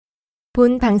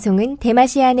본 방송은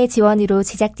대마시안의 지원으로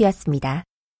제작되었습니다.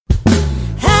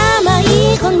 아마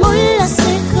이건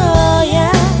몰랐을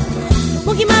거야.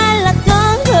 목이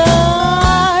말랐던 걸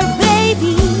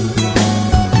baby.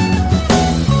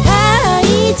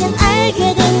 이젠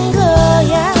알게 된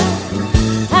거야.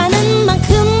 아는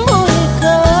만큼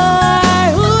모를걸.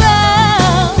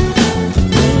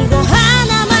 이거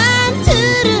하나만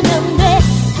들으면 돼.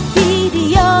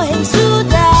 닭PD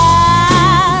여행수다.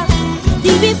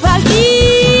 디비파기.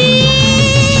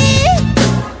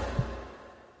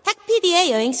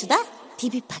 닭PD의 여행수다.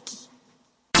 디비파기.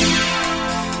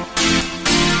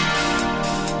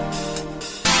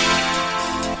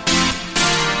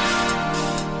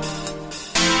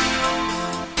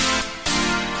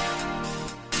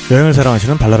 여행을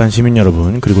사랑하시는 발랄한 시민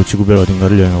여러분, 그리고 지구별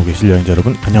어딘가를 여행하고 계실 여행자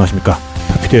여러분, 안녕하십니까.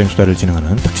 닭PD 여행수다를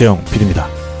진행하는 탁재영 PD입니다.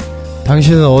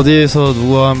 당신은 어디에서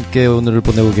누구와 함께 오늘을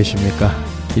보내고 계십니까?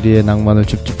 길이의 낭만을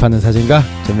줍줍하는 사진가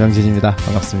전명진입니다.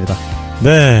 반갑습니다.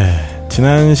 네,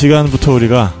 지난 시간부터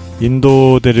우리가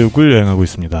인도 대륙을 여행하고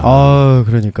있습니다. 아,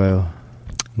 그러니까요.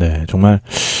 네, 정말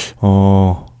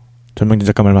전명진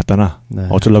작가 말 맞다나, 네.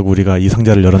 어쩌려고 우리가 이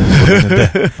상자를 열었는지 모르겠는데.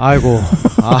 아이고.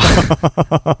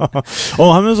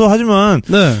 하면서, 하지만,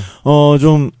 네.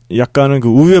 좀, 약간은 그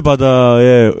우유의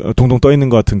바다에 동동 떠 있는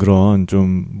것 같은 그런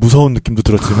좀 무서운 느낌도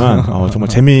들었지만, 정말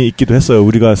재미있기도 했어요.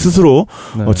 우리가 스스로,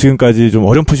 네. 지금까지 좀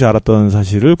어렴풋이 알았던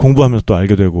사실을 공부하면서 또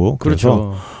알게 되고. 그래서,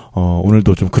 그렇죠.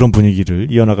 오늘도 좀 그런 분위기를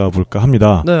이어나가 볼까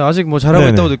합니다. 네, 아직 뭐 잘하고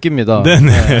네네. 있다고 느낍니다.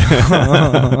 네네. 네.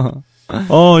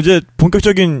 이제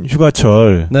본격적인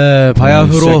휴가철. 네,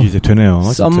 바야흐로 시작이 이제 되네요.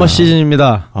 썸머 진짜.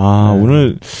 시즌입니다. 네.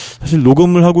 오늘 사실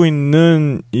녹음을 하고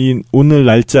있는 오늘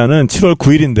날짜는 7월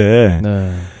 9일인데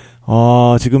네.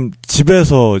 지금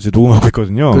집에서 이제 녹음하고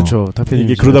있거든요. 그렇죠.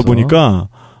 이게 그러다 보니까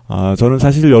저는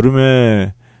사실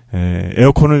여름에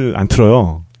에어컨을 안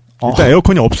틀어요. 일단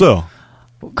에어컨이 없어요.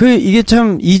 이게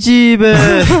참 이 집의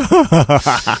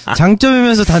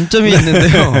장점이면서 단점이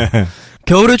있는데요.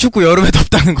 겨울에 춥고 여름에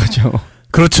덥다는 거죠.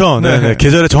 그렇죠. 네.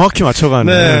 계절에 정확히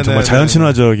맞춰가는 네, 정말 네, 자연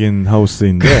친화적인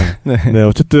하우스인데. 네. 네,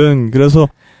 어쨌든 그래서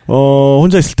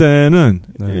혼자 있을 때는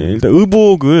일단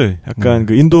의복을 약간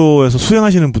그 인도에서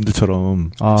수행하시는 분들처럼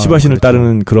시바신을 그렇죠.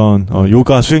 따르는 그런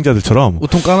요가 수행자들처럼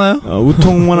우통 까나요?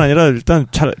 우통만 아니라 일단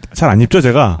잘 안 입죠,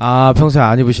 제가. 평소에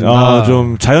안 입으신다.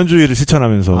 좀 자연주의를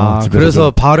실천하면서. 그래서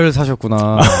발을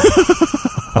사셨구나.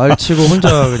 발치고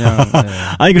혼자 그냥. 네.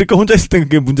 아니, 그러니까 혼자 있을 땐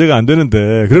그게 문제가 안 되는데,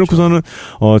 그래놓고서는,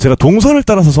 제가 동선을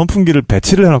따라서 선풍기를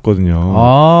배치를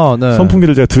해놨거든요. 네.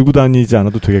 선풍기를 제가 들고 다니지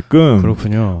않아도 되게끔.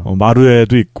 그렇군요.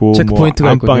 마루에도 있고,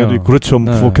 체크포인트가 안방에도 있고, 그렇죠.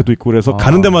 네. 부엌에도 있고, 그래서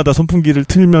가는 데마다 선풍기를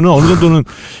틀면은 어느 정도는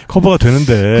커버가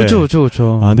되는데.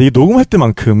 그렇죠. 근데 이 녹음할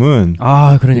때만큼은.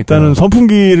 그러니까. 일단은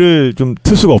선풍기를 좀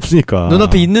틀 수가 없으니까.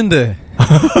 눈앞에 있는데.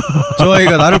 저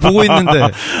아이가 나를 보고 있는데.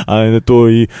 근데 또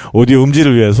이 오디오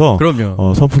음질을 위해서.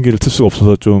 그럼요. 선풍기를 틀 수가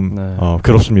없어서 좀,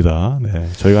 괴롭습니다. 네.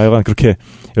 저희가 하여간 그렇게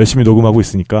열심히 녹음하고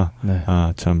있으니까. 네.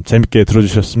 참 재밌게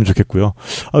들어주셨으면 좋겠고요.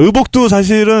 의복도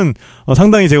사실은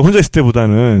상당히 제가 혼자 있을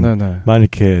때보다는 많이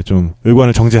이렇게 좀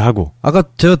의관을 정제하고. 아까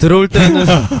제가 들어올 때는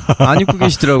안 입고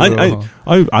계시더라고요.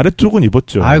 아니, 아래쪽은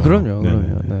입었죠. 그럼요.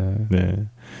 네.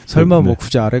 설마 뭐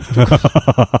굳이 아래 쪽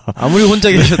아무리 혼자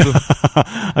계셔도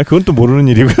그건 또 모르는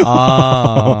일이고요.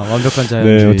 완벽한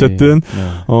자연주의. 네, 어쨌든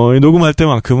이 녹음할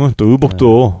때만큼은 또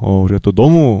의복도 우리가 또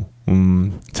너무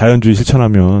자연주의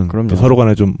실천하면 또 서로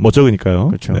간에 좀 멋쩍으니까요.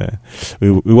 그렇죠. 네.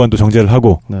 의관도 정제를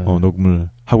하고 녹음을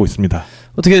하고 있습니다.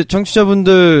 어떻게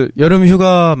청취자분들 여름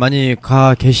휴가 많이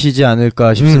가 계시지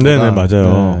않을까 싶습니다. 네네,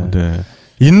 맞아요. 네.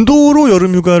 인도로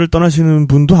여름 휴가를 떠나시는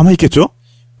분도 아마 있겠죠?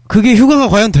 그게 휴가가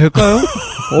과연 될까요?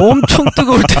 엄청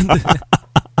뜨거울 텐데.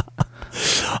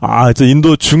 진짜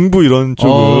인도 중부 이런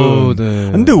쪽은.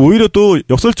 네. 근데 오히려 또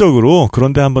역설적으로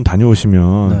그런데 한번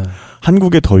다녀오시면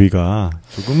한국의 더위가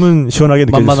조금은 시원하게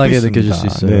느껴질 만만하게 수 느껴질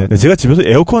있습니다. 수 있어요. 네, 제가 집에서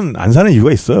에어컨 안 사는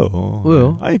이유가 있어요.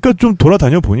 왜요? 그러니까 좀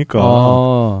돌아다녀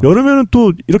보니까 여름에는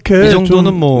또 이렇게 이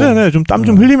정도는 좀 땀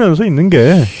좀 흘리면서 있는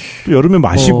게 또 여름에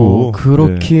마시고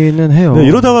그렇기는 해요. 네,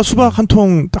 이러다가 수박 한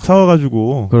통 딱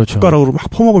사와가지고 숟가락으로 막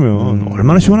퍼먹으면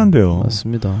얼마나 시원한데요.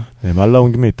 맞습니다. 네, 말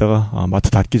나온 김에 있다가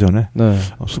마트 닫기 전에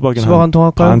수박 한 통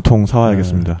할까요? 한 통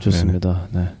사와야겠습니다. 좋습니다.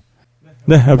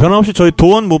 네, 변함없이 저희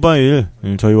도원 모바일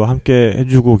저희와 함께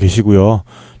해주고 계시고요.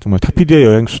 정말 탁PD의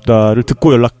여행수다를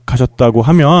듣고 연락하셨다고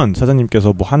하면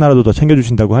사장님께서 뭐 하나라도 더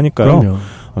챙겨주신다고 하니까요. 그럼요.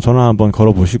 전화 한번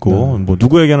걸어보시고 뭐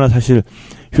누구에게나 사실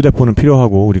휴대폰은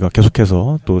필요하고 우리가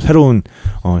계속해서 또 새로운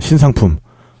신상품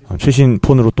최신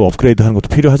폰으로 또 업그레이드하는 것도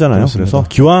필요하잖아요. 그렇습니다. 그래서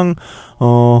기왕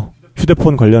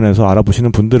휴대폰 관련해서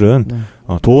알아보시는 분들은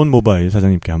도원 모바일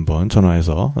사장님께 한번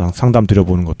전화해서 상담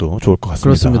드려보는 것도 좋을 것 같습니다.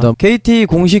 그렇습니다. KT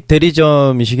공식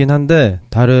대리점이시긴 한데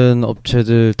다른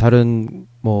업체들, 다른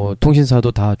뭐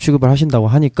통신사도 다 취급을 하신다고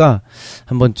하니까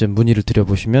한 번쯤 문의를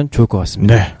드려보시면 좋을 것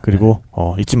같습니다. 네. 그리고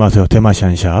잊지 마세요.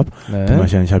 대마시안 샵. 네.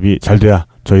 대마시안 샵이 잘 돼야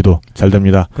저희도 잘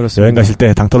됩니다. 그렇습니다. 여행 가실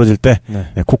때 당 떨어질 때 네.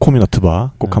 코코미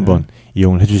너트바 꼭 한번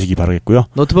이용을 해주시기 바라겠고요.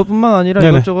 너트바뿐만 아니라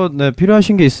네네. 이것저것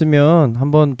필요하신 게 있으면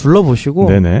한번 둘러보시고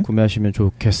네네. 구매하시면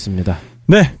좋겠습니다.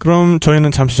 네, 그럼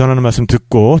저희는 잠시 전하는 말씀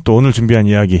듣고 또 오늘 준비한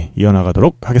이야기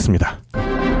이어나가도록 하겠습니다.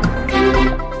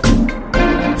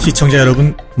 시청자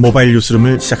여러분, 모바일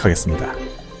뉴스룸을 시작하겠습니다.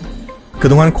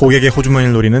 그동안 고객의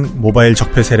호주머니를 노리는 모바일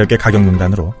적폐 세력의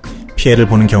가격농단으로 피해를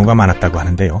보는 경우가 많았다고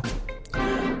하는데요.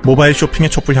 모바일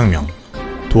쇼핑의 촛불혁명,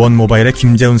 도원 모바일의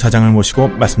김재훈 사장을 모시고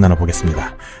말씀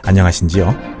나눠보겠습니다.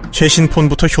 안녕하신지요? 최신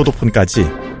폰부터 효도폰까지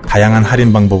다양한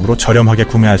할인 방법으로 저렴하게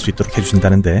구매할 수 있도록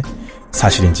해주신다는데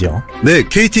사실인지요? 네,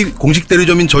 KT 공식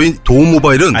대리점인 저희 도움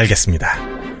모바일은 알겠습니다.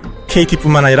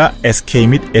 KT뿐만 아니라 SK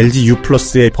및 LG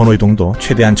U+의 번호 이동도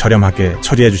최대한 저렴하게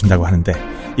처리해 주신다고 하는데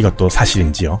이것도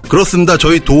사실인지요? 그렇습니다.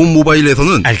 저희 도움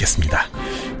모바일에서는 알겠습니다.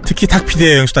 특히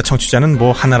탁피디의 여행수다 청취자는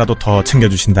뭐 하나라도 더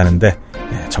챙겨주신다는데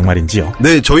정말인지요?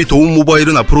 네, 저희 도움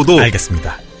모바일은 앞으로도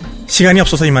알겠습니다. 시간이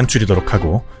없어서 이만 줄이도록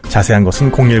하고 자세한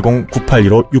것은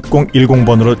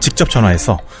 010-981-6010번으로 직접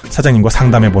전화해서 사장님과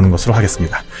상담해보는 것으로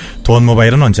하겠습니다. 도원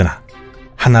모바일은 언제나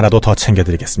하나라도 더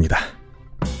챙겨드리겠습니다.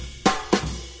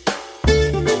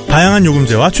 다양한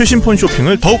요금제와 최신 폰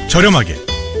쇼핑을 더욱 저렴하게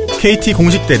KT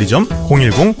공식 대리점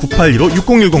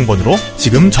 010-981-6010번으로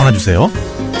지금 전화주세요.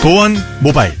 도원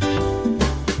모바일.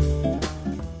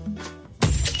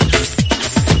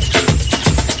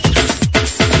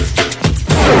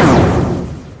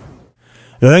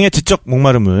 여행의 지적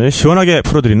목마름을 시원하게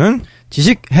풀어드리는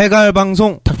지식 해갈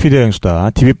방송 탁피디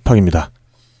여행수다 디비팍입니다.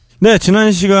 네,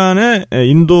 지난 시간에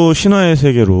인도 신화의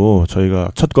세계로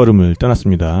저희가 첫 걸음을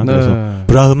떠났습니다. 네. 그래서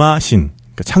브라흐마 신,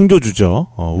 그러니까 창조주죠.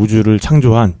 우주를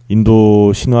창조한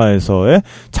인도 신화에서의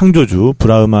창조주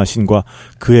브라흐마 신과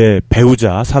그의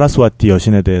배우자 사라스와티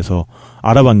여신에 대해서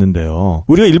알아봤는데요.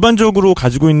 우리가 일반적으로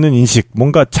가지고 있는 인식,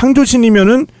 뭔가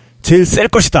창조신이면은 제일 셀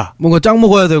것이다. 뭔가 짱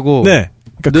먹어야 되고. 네.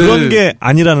 그러니까 그런 게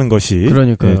아니라는 것이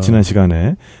그러니까요. 지난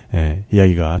시간에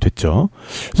이야기가 됐죠.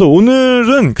 그래서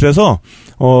오늘은 그래서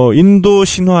인도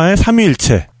신화의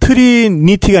삼위일체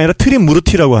트리니티가 아니라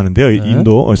트리무르티라고 하는데요. 네.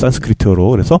 인도 산스크리트어로.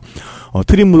 그래서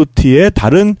트리무르티의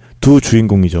다른 두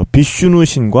주인공이죠. 비슈누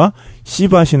신과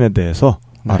시바 신에 대해서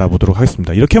알아보도록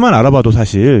하겠습니다. 이렇게만 알아봐도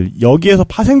사실 여기에서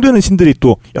파생되는 신들이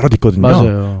또 여럿 있거든요.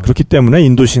 맞아요. 그렇기 때문에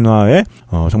인도 신화의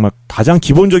정말 가장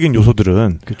기본적인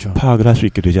요소들은 그쵸. 파악을 할 수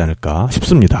있게 되지 않을까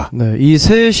싶습니다. 네, 이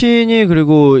세 신이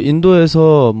그리고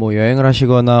인도에서 뭐 여행을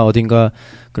하시거나 어딘가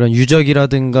그런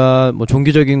유적이라든가 뭐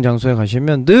종교적인 장소에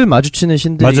가시면 늘 마주치는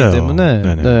신들이기 맞아요.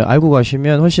 때문에 네, 알고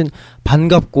가시면 훨씬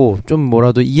반갑고 좀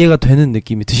뭐라도 이해가 되는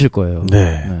느낌이 드실 거예요.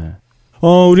 네. 네.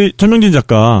 우리 전명진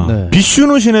작가 네.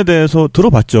 비슈누 신에 대해서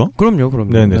들어봤죠? 그럼요.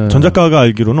 네네. 네. 전 작가가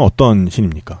알기로는 어떤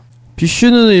신입니까?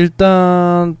 비슈는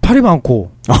일단 팔이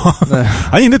많고. 네.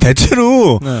 아니 근데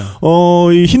대체로 네.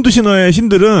 이 힌두 신화의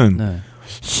신들은 네.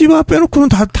 시바 빼놓고는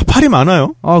다 팔이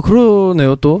많아요. 아,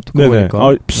 그러네요, 또. 듣고 네네.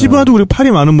 보니까. 시바도 우리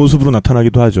팔이 많은 모습으로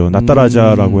나타나기도 하죠.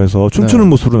 나타라자라고 해서 춤추는 네.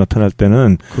 모습으로 나타날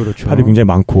때는 그렇죠. 팔이 굉장히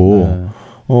많고, 네.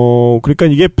 그러니까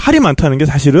이게 팔이 많다는 게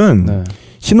사실은 네.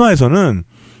 신화에서는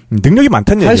능력이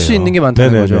많다는 얘기예요. 할 수 있는 게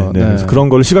많다는 거죠. 네. 네. 그래서 그런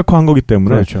걸 시각화한 거기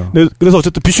때문에. 그렇죠. 네, 그래서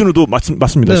어쨌든 비슈누도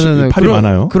맞습니다. 네네네. 팔이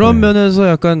많아요. 그런 네. 면에서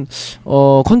약간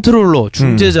컨트롤러,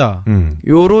 중재자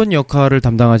요런 역할을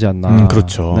담당하지 않나.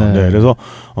 그렇죠. 네. 네, 그래서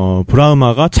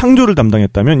브라흐마가 창조를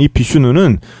담당했다면 이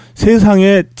비슈누는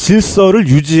세상의 질서를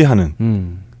유지하는.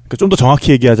 그러니까 좀 더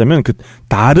정확히 얘기하자면 그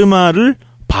다르마를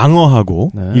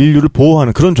방어하고 네. 인류를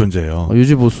보호하는 그런 존재예요.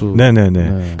 유지보수. 네네네. 네.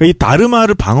 그러니까 이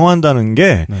다르마를 방어한다는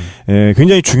게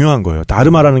굉장히 중요한 거예요.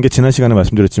 다르마라는 게 지난 시간에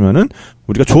말씀드렸지만은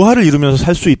우리가 조화를 이루면서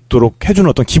살 수 있도록 해주는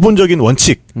어떤 기본적인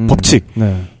원칙, 법칙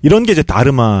네. 이런 게 이제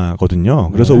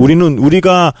다르마거든요. 그래서 네.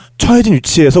 우리가 처해진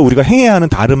위치에서 우리가 행해야 하는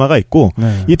다르마가 있고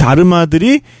네. 이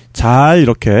다르마들이 잘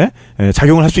이렇게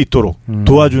작용을 할 수 있도록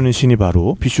도와주는 신이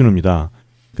바로 비슈누입니다.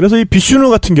 그래서 이 비슈누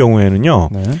같은 경우에는요.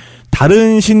 네.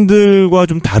 다른 신들과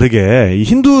좀 다르게 이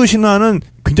힌두 신화는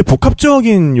굉장히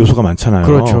복합적인 요소가 많잖아요.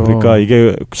 그렇죠. 그러니까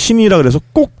이게 신이라 그래서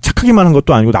꼭 착하기만 한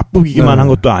것도 아니고 나쁘기만 네. 한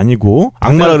것도 아니고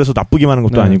악마라 그래서 나쁘기만 한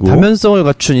것도 네. 아니고 다면성을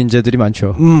갖춘 인재들이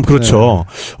많죠. 그렇죠.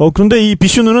 그런데 이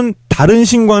비슈누는 다른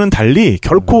신과는 달리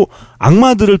결코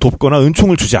악마들을 돕거나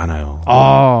은총을 주지 않아요.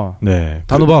 아, 네.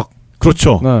 단호박.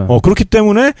 그렇죠. 네. 그렇기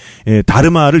때문에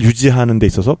다르마를 유지하는 데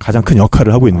있어서 가장 큰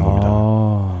역할을 하고 있는 겁니다.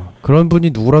 그런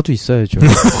분이 누구라도 있어야죠.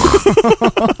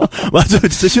 맞아요.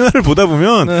 진짜 신화를 보다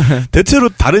보면 네. 대체로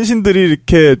다른 신들이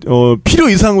이렇게 필요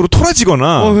이상으로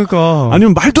토라지거나 그러니까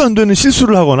아니면 말도 안 되는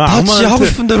실수를 하거나 다 지 하고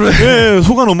싶은 대로 해. 예,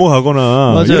 속아 넘어가거나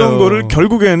맞아요. 이런 거를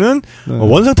결국에는 네.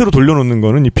 원상태로 돌려놓는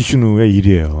거는 이 비슈누의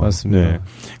일이에요. 맞습니다. 네.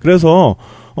 그래서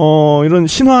이런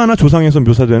신화나 조상에서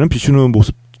묘사되는 비슈누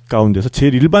모습 가운데서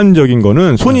제일 일반적인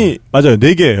거는 손이 맞아요.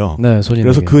 4개예요. 네, 손이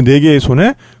그래서 4개. 그 4개의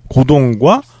손에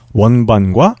고동과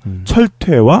원반과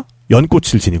철퇴와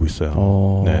연꽃을 지니고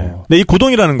있어요. 네. 근데 이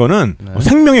고동이라는 거는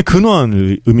생명의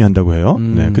근원을 의미한다고 해요.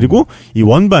 네. 그리고 이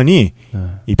원반이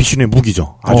이 비슈누의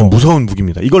무기죠. 아주 무서운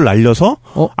무기입니다. 이걸 날려서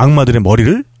악마들의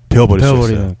머리를 베어버릴 수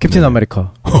있어요. 캡틴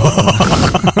아메리카.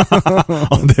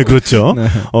 네, 그렇죠. 네.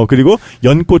 그리고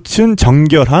연꽃은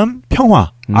정결함,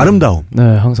 평화, 아름다움. 네,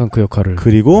 항상 그 역할을.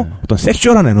 그리고 어떤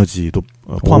섹슈얼한 에너지도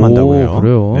포함한다고 해요.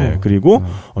 그래요. 네, 그리고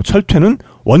철퇴는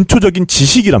원초적인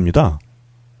지식이랍니다.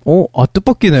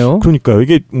 뜻밖이네요. 그러니까요.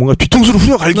 이게 뭔가 뒤통수를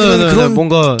후려갈기는 그런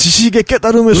뭔가 지식의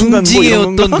깨달음의 순간 응징의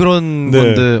어떤 그런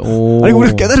건데. 아니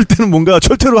우리가 깨달을 때는 뭔가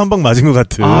철퇴로 한 방 맞은 것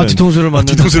같은. 뒤통수를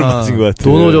맞는 맞은 것 같은.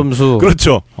 도노 점수.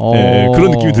 그렇죠. 네,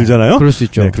 그런 느낌이 들잖아요. 그럴 수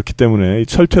있죠. 네, 그렇기 때문에 이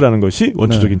철퇴라는 것이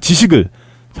원초적인 지식을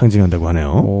상징한다고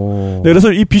하네요. 네,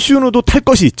 그래서 이 비슈누도 탈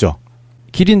것이 있죠.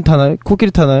 기린 타나요?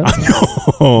 코끼리 타나요?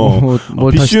 아니요.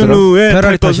 뭘 비슈누의 탈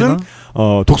페라리 것은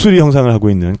타시나? 독수리 형상을 하고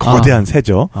있는 거대한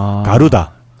새죠.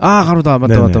 가루다. 가루다.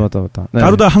 맞다. 네.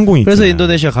 가루다 항공이 그래서 있잖아요.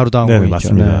 인도네시아 가루다 항공이 있죠.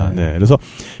 맞습니다. 네. 그래서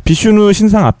비슈누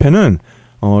신상 앞에는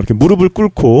이렇게 무릎을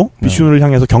꿇고 비슈누를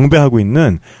향해서 경배하고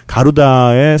있는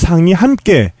가루다의 상이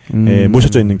함께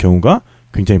모셔져 있는 경우가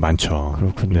굉장히 많죠.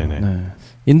 그렇군요. 네네. 네.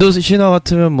 인도 신화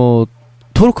같으면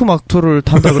토르크 막토를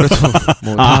탄다 그래도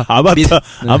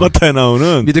아바타에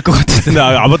나오는 믿을 것 같은데.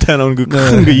 아바타에 나오는 그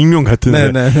큰 그 익명 같은.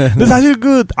 근데 사실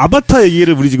그 아바타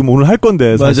얘기를 우리 지금 오늘 할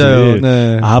건데 사실 맞아요.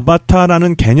 네.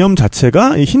 아바타라는 개념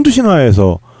자체가 이 힌두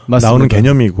신화에서 맞습니다. 나오는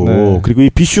개념이고 네. 그리고 이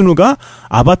비슈누가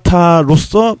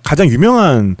아바타로서 가장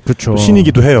유명한 그렇죠.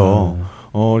 신이기도 해요.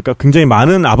 그러니까 굉장히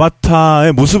많은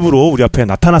아바타의 모습으로 우리 앞에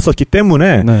나타났었기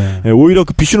때문에 오히려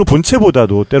그 비슈누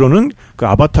본체보다도 때로는 그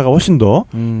아바타가 훨씬 더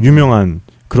유명한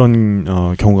그런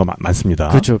경우가 많습니다.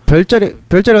 그렇죠. 별자리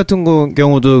같은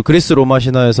경우도 그리스 로마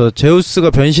신화에서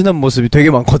제우스가 변신한 모습이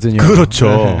되게 많거든요.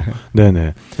 그렇죠.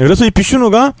 네네. 그래서 이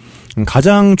비슈누가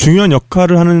가장 중요한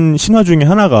역할을 하는 신화 중에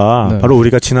하나가 바로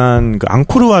우리가 지난 그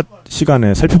앙코르왓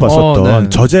시간에 살펴봤었던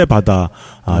저제 바다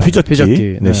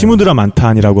휘젓기. 네. 시무드라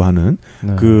만탄이라고 하는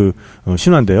그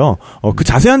신화인데요. 그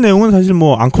자세한 내용은 사실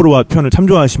앙코르왓 편을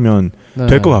참조하시면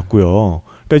될 것 같고요.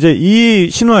 그러니까 이제 이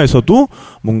신화에서도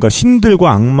뭔가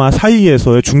신들과 악마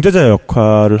사이에서의 중재자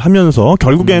역할을 하면서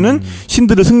결국에는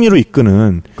신들을 승리로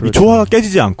이끄는 그렇죠. 이 조화가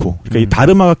깨지지 않고 그러니까 이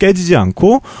다르마가 깨지지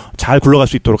않고 잘 굴러갈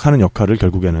수 있도록 하는 역할을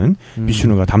결국에는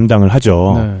비슈누가 담당을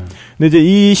하죠. 근데 이제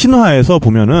이 신화에서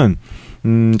보면은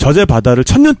저제 바다를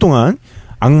 1000년 동안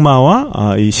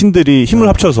악마와 이 신들이 힘을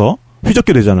합쳐서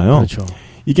휘젓게 되잖아요. 그렇죠.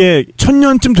 이게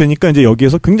 1000년쯤 되니까 이제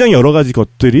여기에서 굉장히 여러 가지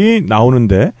것들이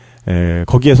나오는데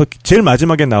거기에서 제일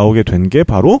마지막에 나오게 된 게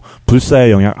바로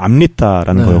불사의 영약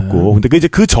암리타라는 거였고, 근데 이제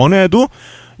그 전에도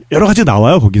여러 가지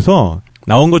나와요. 거기서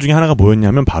나온 것 중에 하나가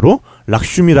뭐였냐면 바로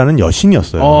락슈미라는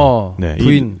여신이었어요. 네,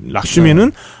 부인. 이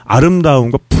락슈미는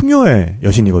아름다움과 풍요의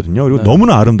여신이거든요. 그리고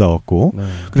너무나 아름다웠고,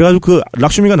 그래가지고 그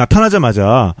락슈미가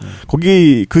나타나자마자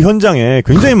거기 그 현장에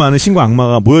굉장히 많은 신과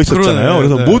악마가 모여 있었잖아요.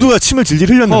 그래서 모두가 침을 질질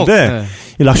흘렸는데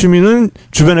이 락슈미는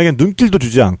주변에게 눈길도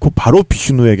주지 않고 바로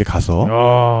비슈누에게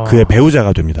가서 그의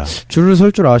배우자가 됩니다. 줄을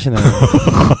설 줄 아시네요.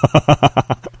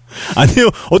 아니요.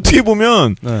 어떻게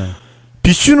보면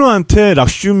비슈누한테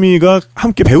락슈미가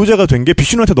함께 배우자가 된 게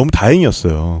비슈누한테 너무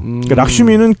다행이었어요. 그러니까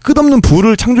락슈미는 끝없는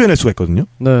부를 창조해낼 수가 있거든요.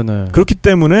 그렇기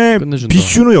때문에 끝내준다.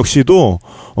 비슈누 역시도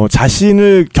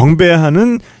자신을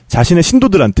경배하는 자신의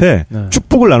신도들한테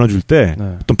축복을 나눠줄 때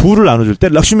어떤 부를 나눠줄 때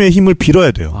락슈미의 힘을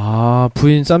빌어야 돼요.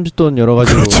 부인 쌈짓돈 여러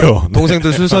가지로 그렇죠.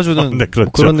 동생들 술 사주는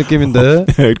그렇죠. 그런 느낌인데.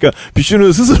 그러니까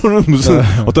비슈누 스스로는 무슨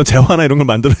어떤 재화나 이런 걸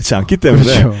만들어내지 않기 때문에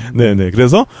그렇죠.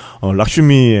 그래서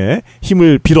락슈미의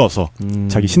힘을 빌어서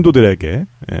자기 신도들에게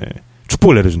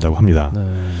축복을 내려준다고 합니다.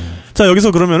 자,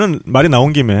 여기서 그러면은 말이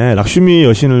나온 김에 락슈미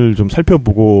여신을 좀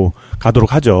살펴보고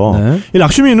가도록 하죠. 이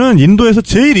락슈미는 인도에서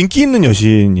제일 인기 있는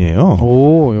여신이에요.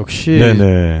 오, 역시.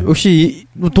 역시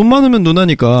돈 많으면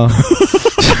누나니까.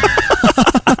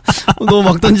 너무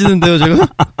막 던지는데요, 제가?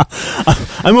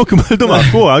 그 말도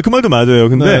맞고, 그 말도 맞아요.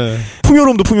 근데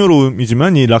풍요로움도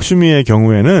풍요로움이지만 이 락슈미의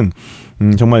경우에는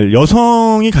정말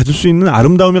여성이 가질 수 있는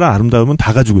아름다움이란 아름다움은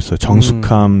다 가지고 있어요.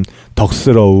 정숙함,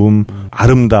 덕스러움,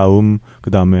 아름다움,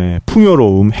 그 다음에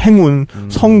풍요로움, 행운,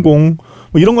 성공,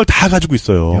 뭐 이런 걸 다 가지고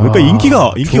있어요. 그러니까 인기가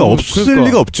없을 그러니까,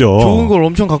 리가 없죠. 좋은 걸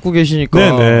엄청 갖고 계시니까.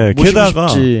 네네. 게다가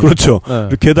싶지. 그렇죠. 네.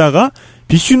 게다가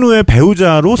비슈누의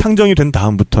배우자로 상정이 된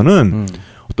다음부터는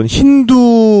어떤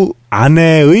힌두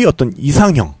아내의 어떤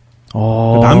이상형,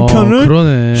 남편을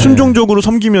그러네. 순종적으로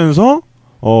섬기면서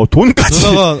돈까지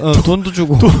누나가 돈도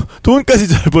주고 돈까지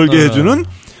잘 벌게 해주는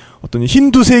어떤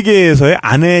힌두 세계에서의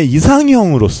아내의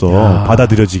이상형으로서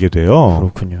받아들여지게 돼요.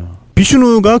 그렇군요.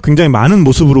 비슈누가 굉장히 많은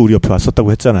모습으로 우리 옆에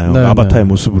왔었다고 했잖아요. 네, 아바타의 네.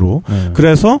 모습으로. 네.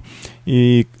 그래서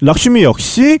이 락슈미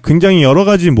역시 굉장히 여러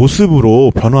가지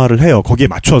모습으로 변화를 해요. 거기에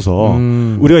맞춰서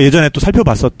우리가 예전에 또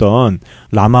살펴봤었던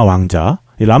라마 왕자.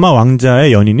 이 라마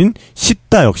왕자의 연인인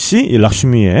시따 역시 이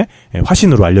락슈미의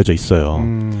화신으로 알려져 있어요.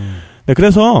 네,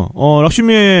 그래서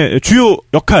락슈미의 주요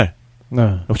역할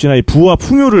역시나 이 부와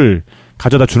풍요를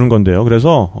가져다 주는 건데요.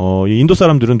 그래서 이 인도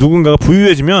사람들은 누군가가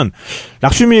부유해지면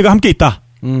락슈미가 함께 있다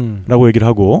라고 얘기를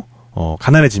하고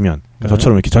가난해지면 그러니까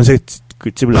저처럼 이렇게 전세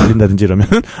그 집을 날린다든지 이러면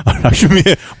락슈미의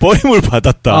버림을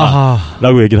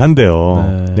받았다라고 얘기를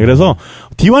한대요. 네, 그래서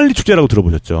디왈리 축제라고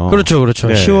들어보셨죠? 그렇죠.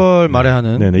 네. 10월 말에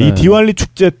하는. 네네. 이 디왈리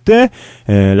축제 때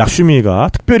락슈미가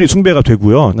특별히 숭배가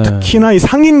되고요. 네. 특히나 이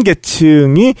상인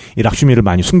계층이 이 락슈미를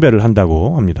많이 숭배를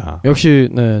한다고 합니다. 역시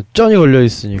쩐이 걸려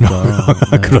있으니까.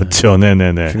 그렇죠.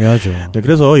 네네네. 중요하죠. 네,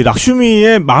 그래서 이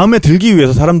락슈미의 마음에 들기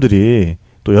위해서 사람들이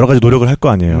또 여러 가지 노력을 할 거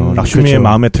아니에요. 락슈미의 그렇죠.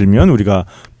 마음에 들면 우리가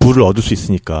부를 얻을 수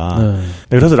있으니까.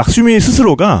 네, 그래서 락슈미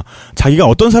스스로가 자기가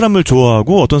어떤 사람을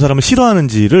좋아하고 어떤 사람을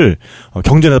싫어하는지를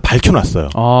경전에서 밝혀놨어요.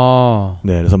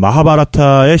 네, 그래서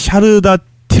마하바라타의 샤르다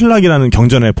틸락이라는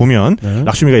경전에 보면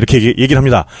락슈미가 이렇게 얘기를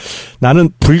합니다.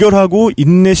 나는 불결하고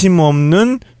인내심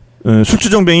없는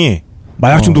술주정뱅이,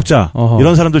 마약 중독자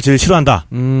이런 사람들 제일 싫어한다.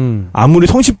 아무리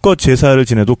성심껏 제사를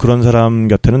지내도 그런 사람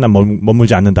곁에는 난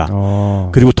머물지 않는다.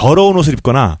 그리고 더러운 옷을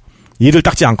입거나 이를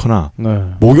닦지 않거나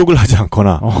목욕을 하지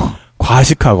않거나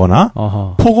과식하거나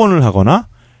폭언을 하거나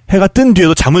해가 뜬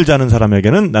뒤에도 잠을 자는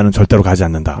사람에게는 나는 절대로 가지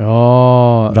않는다.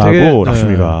 라고 되게,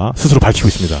 락슈미가 스스로 밝히고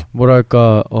있습니다.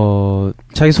 뭐랄까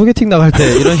자기 소개팅 나갈 때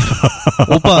이런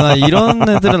오빠 나 이런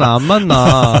애들은 안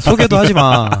만나. 소개도 하지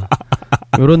마.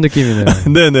 이런 느낌이네요.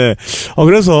 네네.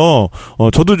 그래서,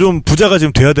 저도 좀 부자가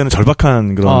지금 돼야 되는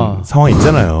절박한 그런 상황이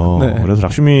있잖아요. 네. 그래서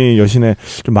락슈미 여신의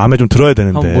좀 마음에 좀 들어야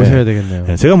되는데. 한번 모셔야 되겠네요.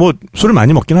 네, 제가 뭐 술을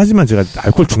많이 먹긴 하지만 제가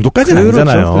알코올 중독까지는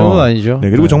아니잖아요. 그런 건 아니죠. 네,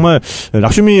 그리고 정말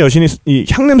락슈미 여신이 이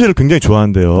향 냄새를 굉장히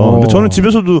좋아한대요. 근데 저는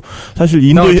집에서도 사실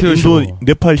인도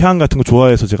네팔 향 같은 거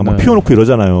좋아해서 제가 막 피워놓고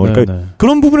이러잖아요. 그러니까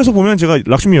그런 부분에서 보면 제가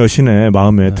락슈미 여신의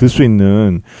마음에 들 수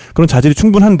있는 그런 자질이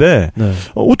충분한데,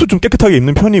 옷도 좀 깨끗하게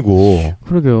입는 편이고.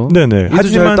 그러게요. 네네.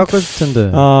 하지만 잘 닦았을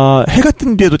텐데. 해가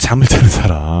뜬 뒤에도 잠을 자는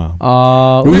사람.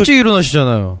 일찍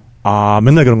일어나시잖아요.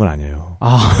 맨날 그런 건 아니에요.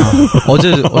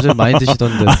 어제 많이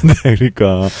드시던데. 네,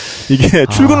 그러니까 이게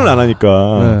출근을 안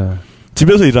하니까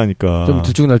집에서 일하니까 좀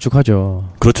들쭉날쭉하죠.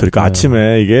 그렇죠. 그러니까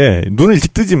아침에 이게 눈을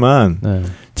일찍 뜨지만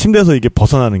침대에서 이게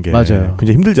벗어나는 게 맞아요.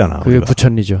 굉장히 힘들잖아. 그게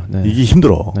부천리죠. 이게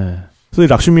힘들어.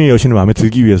 그래서 락슈미 여신의 마음에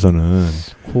들기 위해서는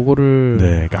그거를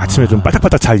그러니까 아침에 좀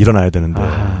빨딱빨딱 잘 일어나야 되는데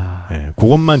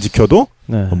그것만 지켜도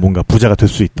뭔가 부자가 될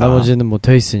수 있다. 나머지는 뭐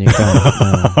돼 있으니까.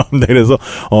 네, 그래서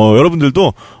락슈미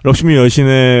락슈미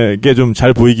여신에게 좀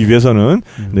잘 보이기 위해서는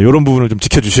이런 부분을 좀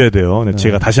지켜주셔야 돼요.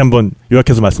 제가 다시 한번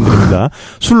요약해서 말씀드립니다.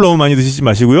 술 너무 많이 드시지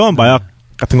마시고요. 마약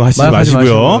같은 거 하시지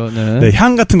마시고요.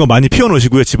 향 같은 거 많이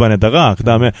피워놓으시고요, 집안에다가. 그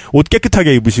다음에 옷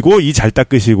깨끗하게 입으시고, 이 잘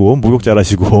닦으시고, 목욕 잘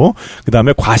하시고, 그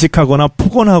다음에 과식하거나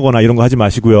폭언하거나 이런 거 하지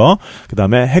마시고요. 그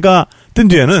다음에 해가 뜬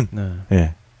뒤에는,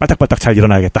 빨딱빨딱 잘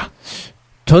일어나야겠다.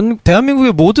 전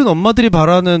대한민국의 모든 엄마들이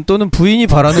바라는 또는 부인이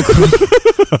바라는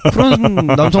그런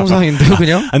남성상인데요,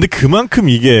 그냥? 근데 그만큼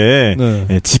이게,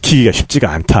 지키기가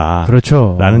쉽지가 않다.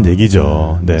 그렇죠. 라는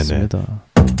얘기죠. 맞습니다.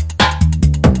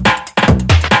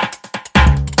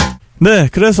 네,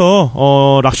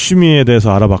 그래서 락슈미에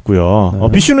대해서 알아봤고요.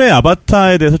 비슈누의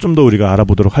아바타에 대해서 좀 더 우리가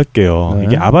알아보도록 할게요.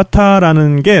 이게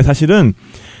아바타라는 게 사실은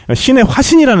신의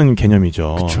화신이라는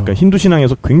개념이죠. 그러니까 힌두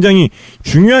신앙에서 굉장히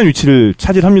중요한 위치를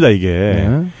차지합니다. 이게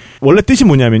원래 뜻이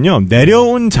뭐냐면요,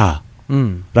 내려온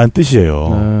자라는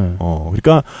뜻이에요.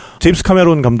 그러니까 제임스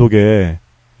카메론 감독의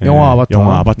영화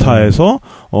아바타에서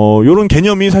요런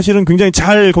개념이 사실은 굉장히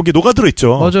잘 거기에 녹아들어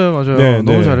있죠. 맞아요.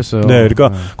 너무 잘했어요. 네,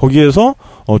 그러니까 거기에서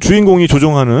주인공이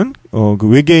조종하는 그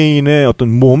외계인의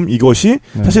어떤 몸, 이것이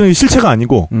사실은 실체가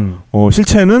아니고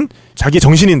실체는 자기의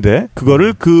정신인데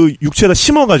그거를 그 육체에다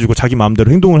심어가지고 자기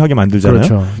마음대로 행동을 하게 만들잖아요.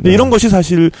 그렇죠. 이런 것이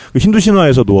사실 그 힌두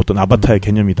신화에서도 어떤 아바타의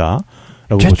개념이다.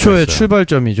 최초의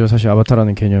출발점이죠, 사실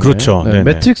아바타라는 개념이. 그렇죠. 네,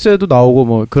 매트릭스에도 나오고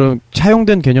뭐 그런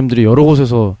차용된 개념들이 여러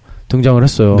곳에서 등장을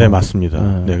했어요. 네, 맞습니다.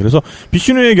 네, 그래서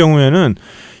비슈누의 경우에는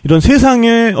이런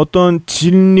세상의 어떤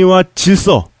진리와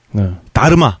질서,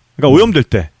 다르마, 그러니까 오염될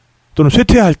때 또는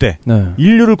쇠퇴할 때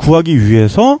인류를 구하기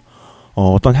위해서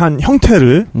어떤 한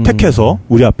형태를 택해서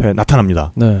우리 앞에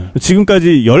나타납니다.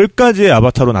 지금까지 10가지의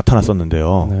아바타로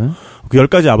나타났었는데요. 그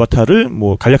 10가지 아바타를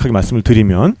뭐 간략하게 말씀을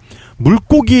드리면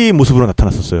물고기 모습으로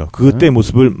나타났었어요. 그때의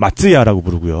모습을 마츠야라고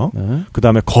부르고요. 그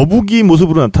다음에 거북이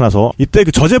모습으로 나타나서 이때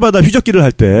그 저제바다 휘젓기를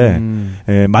할 때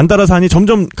만다라 산이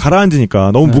점점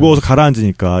가라앉으니까 너무 무거워서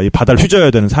가라앉으니까 이 바다를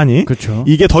휘저어야 되는 산이 그쵸.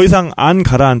 이게 더 이상 안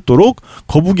가라앉도록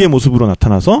거북이의 모습으로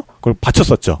나타나서 그걸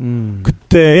받쳤었죠.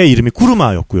 그때의 이름이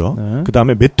꾸르마였고요. 그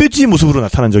다음에 멧돼지 모습으로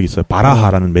나타난 적이 있어요.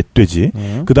 바라하라는 멧돼지.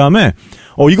 그 다음에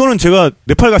이거는 제가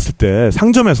네팔 갔을 때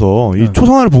상점에서 이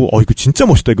초상화를 보고 이거 진짜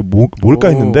멋있다. 이거 뭘까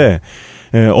했는데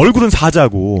얼굴은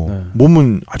사자고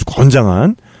몸은 아주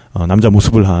건장한 남자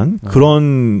모습을 한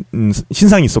그런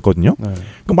신상이 있었거든요.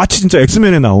 마치 진짜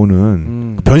엑스맨에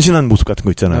나오는 변신한 모습 같은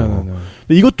거 있잖아요.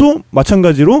 이것도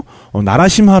마찬가지로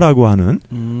나라심하라고 하는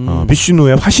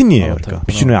비슈누의 화신이에요. 그러니까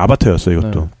비슈누의 아바타였어요.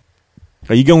 이것도.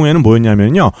 그러니까 이 경우에는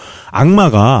뭐였냐면요.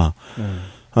 악마가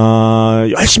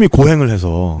열심히 고행을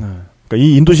해서 그러니까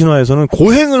이 인도 신화에서는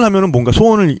고행을 하면은 뭔가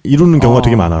소원을 이루는 경우가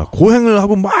되게 많아. 고행을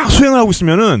하고 막 수행을 하고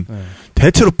있으면은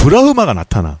대체로 브라흐마가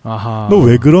나타나. 너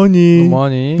왜 그러니?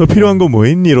 너 필요한 거 뭐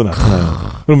있니?로 나타나요.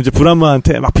 그럼 이제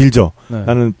브라흐마한테 막 빌죠.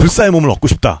 나는 불사의 몸을 얻고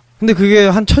싶다. 근데 그게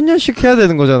한 1000년씩 해야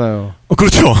되는 거잖아요.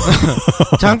 그렇죠.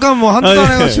 잠깐 뭐 한두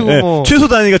달 해가지고 뭐 최소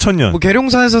단위가 1000년. 뭐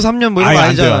계룡산에서 3년 뭐 이런 거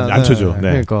아니잖아요. 안 쳐죠.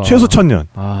 네. 그러니까. 최소 1000년.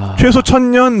 최소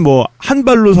 1000년 뭐 한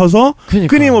발로 서서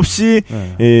끊임없이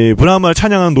브라흐마를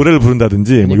찬양하는 노래를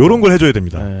부른다든지 뭐 이런 걸 해줘야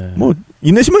됩니다. 뭐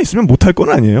인내심만 있으면 못할 건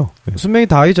아니에요. 순명이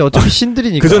다이죠. 어차피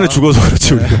신들이니까. 그 전에 죽어서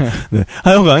그렇지 우리가. 네.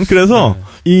 하여간 그래서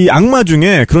이 악마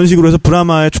중에 그런 식으로 해서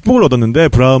브라흐마의 축복을 얻었는데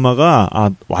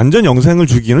브라흐마가 완전 영생을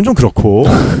주기는 좀 그렇고.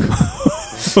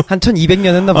 한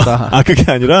 1200년 했나 보다.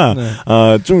 그게 아니라,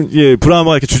 좀,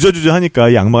 브라흐마가 이렇게 주저주저 하니까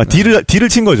이 악마가 딜을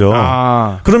친 거죠.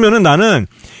 그러면은 나는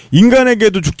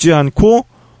인간에게도 죽지 않고,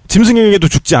 짐승에게도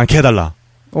죽지 않게 해달라.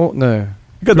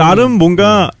 그러니까 나름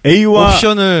뭔가 A와.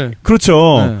 옵션을.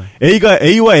 그렇죠.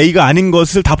 A와 A가 아닌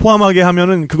것을 다 포함하게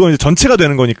하면은 그건 이제 전체가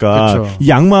되는 거니까. 그렇죠.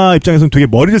 이 악마 입장에서는 되게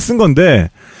머리를 쓴 건데,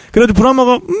 그래가지고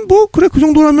브라흐마가, 그래, 그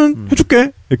정도라면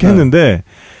해줄게. 이렇게 했는데,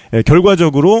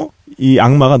 결과적으로 이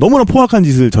악마가 너무나 포악한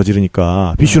짓을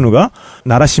저지르니까 비슈누가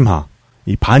나라심하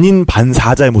이 반인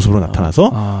반사자의 모습으로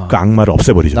나타나서 그 악마를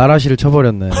없애버리죠. 나라시를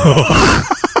쳐버렸네.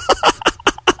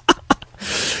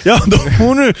 야, 너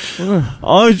오늘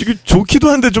지금 좋기도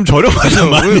한데 좀 저렴하다.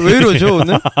 왜 이러죠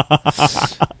오늘?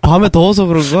 밤에 더워서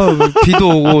그런가? 비도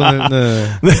오고 오늘.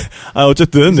 네.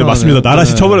 어쨌든 네, 맞습니다.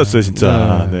 나라시 쳐버렸어요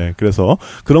진짜. 네. 그래서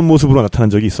그런 모습으로 나타난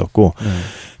적이 있었고.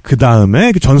 그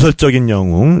다음에 그 전설적인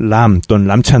영웅 람 또는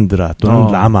람찬드라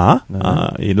또는 라마,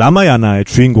 이 라마야나의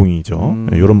주인공이죠.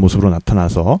 이런 모습으로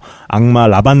나타나서 악마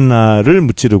라반나를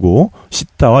무찌르고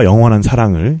시타와 영원한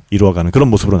사랑을 이루어가는 그런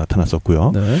모습으로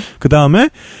나타났었고요. 그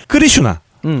다음에 크리슈나.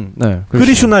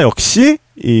 크리슈나 역시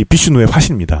이 비슈누의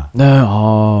화신입니다.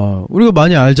 우리가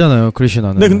많이 알잖아요,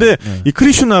 크리슈나는. 네, 근데 이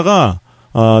크리슈나가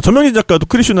전명진 작가도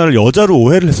크리슈나를 여자로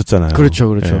오해를 했었잖아요.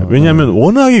 그렇죠. 왜냐하면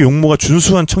워낙에 용모가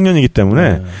준수한 청년이기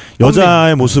때문에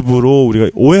여자의 모습으로 우리가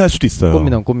오해할 수도 있어요.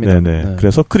 꽃미남. 네네.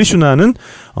 그래서 크리슈나는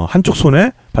한쪽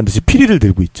손에 반드시 피리를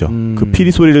들고 있죠. 그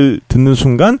피리 소리를 듣는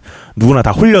순간 누구나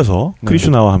다 홀려서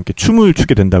크리슈나와 함께 춤을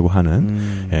추게 된다고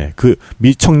하는 그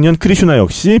미청년 크리슈나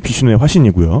역시 비슈누의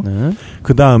화신이고요.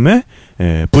 그 다음에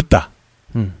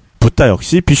붓다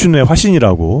역시 비슈누의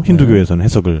화신이라고 힌두교에서는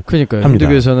해석을 그러니까요. 합니다.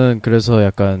 힌두교에서는 그래서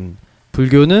약간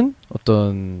불교는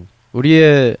어떤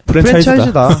우리의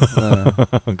프랜차이즈다.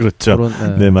 그렇죠.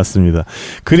 네, 맞습니다.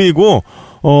 그리고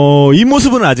이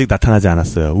모습은 아직 나타나지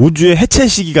않았어요. 우주의 해체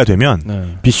시기가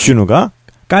되면 비슈누가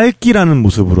깔기라는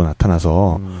모습으로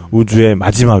나타나서 우주의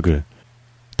마지막을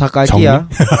다 깔기야.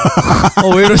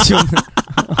 왜 이러지 오늘?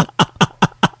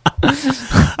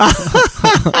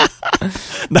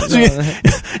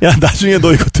 나중에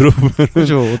너 이거 들어보면.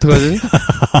 그죠, 어떡하지?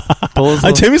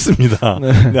 더워서. 재밌습니다.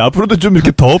 네, 앞으로도 좀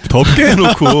이렇게 덥게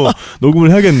해놓고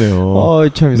녹음을 해야겠네요.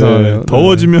 참 이상하네요. 네,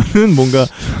 더워지면은 뭔가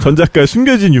전 작가의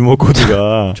숨겨진 유머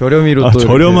코드가. 저렴이로 또.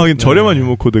 저렴한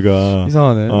유머 코드가.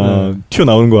 이상하네.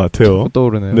 튀어나오는 것 같아요.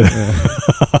 떠오르네요. 네.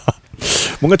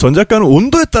 뭔가 전 작가는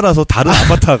온도에 따라서 다른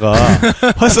아바타가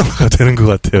활성화가 되는 것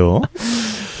같아요.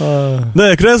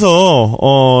 네, 그래서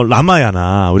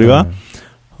라마야나 우리가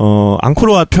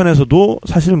앙코르 편에서도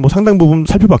사실 뭐 상당 부분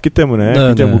살펴봤기 때문에 네,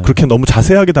 굉장히 네. 뭐 그렇게 너무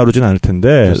자세하게 다루진 않을 텐데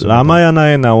그렇습니다.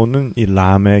 라마야나에 나오는 이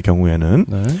람의 경우에는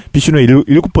네. 비슈누의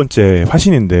 7번째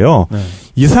화신인데요. 네.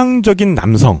 이상적인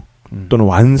남성 또는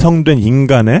완성된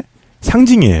인간의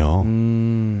상징이에요.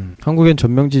 한국엔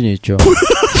전명진이 있죠.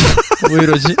 왜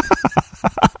이러지?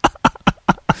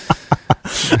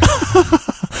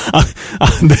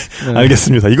 네.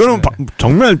 알겠습니다. 이거는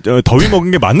정말 더위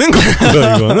먹은 게 맞는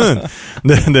거고요, 이거는.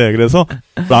 네. 그래서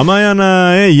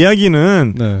라마야나의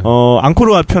이야기는 네.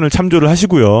 앙코르 편을 참조를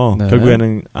하시고요. 네.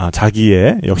 결국에는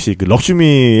자기의 역시 그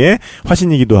럭슈미의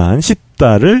화신이기도 한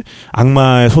시다를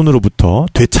악마의 손으로부터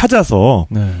되찾아서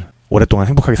네. 오랫동안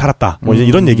행복하게 살았다. 뭐 이제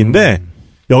이런 얘기인데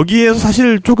여기에서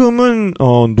사실 조금은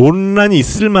논란이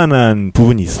있을 만한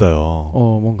부분이 있어요.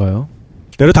 뭔가요?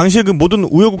 그래서 당시에 그 모든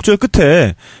우여곡절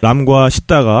끝에 람과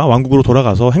시다가 왕국으로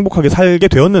돌아가서 행복하게 살게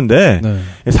되었는데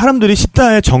네. 사람들이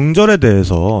시다의 정절에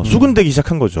대해서 수군대기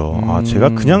시작한 거죠. 제가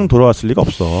그냥 돌아왔을 리가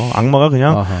없어. 악마가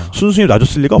그냥 아하. 순순히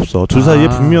놔줬을 리가 없어. 둘 사이에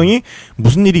분명히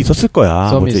무슨 일이 있었을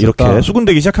거야. 뭐 이제 이렇게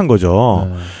수군대기 시작한 거죠.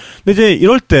 네. 근데 이제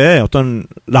이럴 때 어떤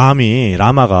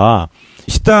라마가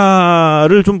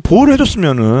시다를 좀 보호를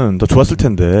해줬으면은 더 좋았을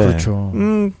텐데. 그렇죠.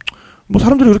 뭐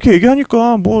사람들이 그렇게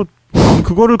얘기하니까 뭐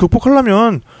그거를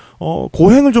극복하려면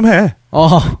고행을 좀 해.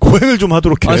 고행을 좀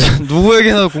하도록 해.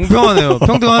 누구에게나 공평하네요.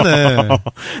 평등하네.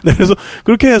 네, 그래서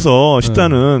그렇게 해서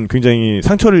시다는 굉장히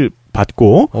상처를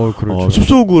받고 그렇죠.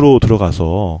 숲속으로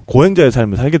들어가서 고행자의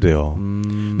삶을 살게 돼요.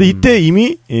 근데 이때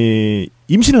이미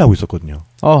임신을 하고 있었거든요.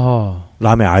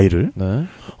 람의 아이를. 네.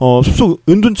 숲속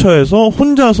은둔처에서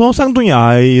혼자서 쌍둥이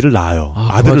아이를 낳아요.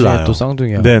 아들을 낳아요. 또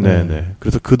쌍둥이야. 네네네.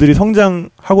 그래서 그들이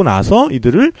성장하고 나서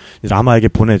이들을 라마에게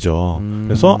보내죠.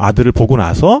 그래서 아들을 보고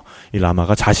나서 이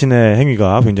라마가 자신의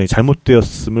행위가 굉장히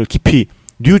잘못되었음을 깊이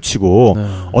뉘우치고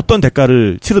어떤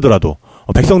대가를 치르더라도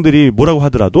백성들이 뭐라고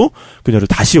하더라도 그녀를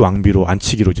다시 왕비로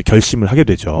앉히기로 이제 결심을 하게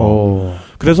되죠.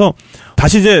 그래서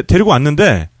다시 이제 데리고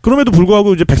왔는데 그럼에도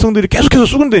불구하고 이제 백성들이 계속해서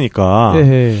수군대니까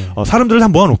사람들을 다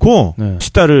모아놓고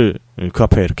시다를 그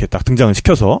앞에 이렇게 딱 등장을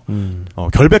시켜서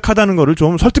결백하다는 거를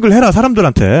좀 설득을 해라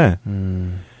사람들한테.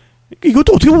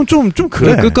 이것도 어떻게 보면 좀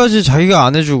그래. 끝까지 자기가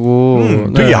안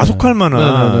해주고 되게 야속할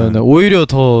만한. 오히려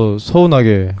더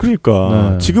서운하게.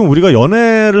 그러니까 지금 우리가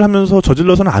연애를 하면서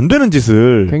저질러서는 안 되는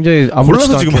짓을 굉장히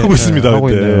골라서 지금 하고 있습니다. 하고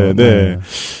있네요. 네.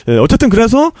 어쨌든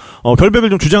그래서 결백을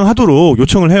좀 주장하도록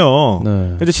요청을 해요.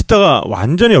 이제 시다가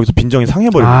완전히 여기서 빈정이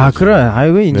상해버리는 거죠. 그래.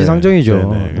 이거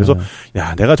인지상정이죠. 그래서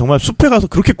야 내가 정말 숲에 가서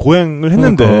그렇게 고행을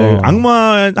했는데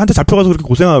악마한테 잡혀가서 그렇게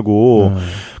고생하고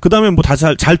그 다음에 뭐 다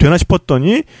잘 되나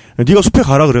싶었더니 네가 숲에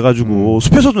가라 그래가지고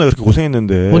숲에서도 내가 그렇게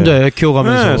고생했는데 혼자 애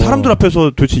키워가면서 사람들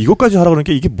앞에서 도대체 이것까지 하라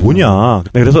그러니까 이게 뭐냐.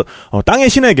 그래서 땅의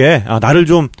신에게 나를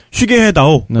좀 쉬게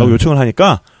해다오 라고 요청을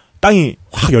하니까 땅이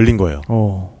확 열린 거예요.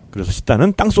 그래서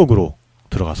시다는 땅속으로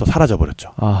들어가서 사라져버렸죠.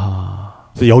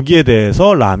 그래서 여기에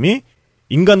대해서 람이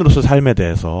인간으로서 삶에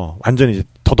대해서 완전히 이제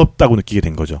더덥다고 느끼게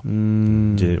된 거죠.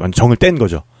 이제 완전 정을 뗀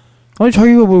거죠. 아니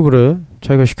자기가 뭘 그래.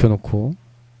 자기가 시켜놓고.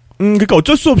 그러니까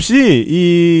어쩔 수 없이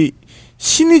이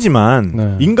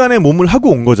신이지만 인간의 몸을 하고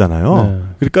온 거잖아요.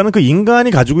 그러니까는 그 인간이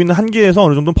가지고 있는 한계에서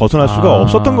어느 정도 벗어날 수가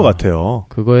없었던 것 같아요.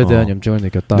 그거에 대한 염증을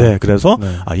느꼈다. 네, 그래서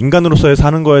인간으로서의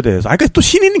사는 거에 대해서, 그러니까 또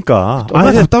신이니까.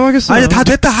 얼마나 답답하겠어. 이제 다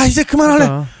됐다. 이제 그만할래.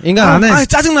 인간 안 해.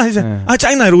 짜증나 이제.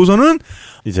 짜증나 이러고서는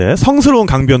이제 성스러운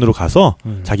강변으로 가서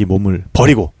자기 몸을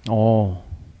버리고.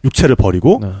 육체를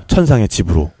버리고 천상의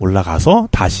집으로 올라가서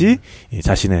다시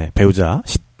자신의 배우자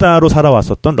시다로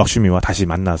살아왔었던 럭슈미와 다시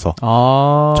만나서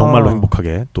정말로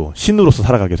행복하게 또 신으로서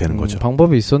살아가게 되는 거죠.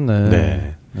 방법이 있었네.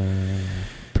 네.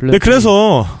 네,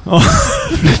 그래서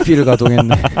플랫비를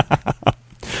가동했네.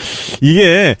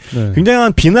 이게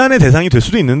굉장한 비난의 대상이 될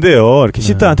수도 있는데요. 이렇게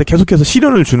시다한테 계속해서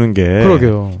시련을 주는 게.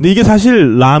 그러게요. 근데 이게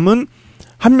사실 람은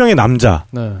한 명의 남자,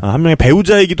 한 명의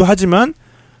배우자이기도 하지만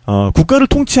국가를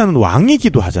통치하는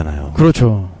왕이기도 하잖아요.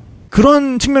 그렇죠.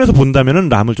 그런 측면에서 본다면은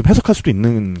람을 좀 해석할 수도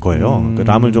있는 거예요. 그러니까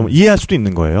람을 좀 이해할 수도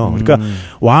있는 거예요. 그러니까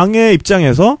왕의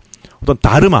입장에서 어떤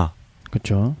다르마.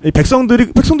 그렇죠.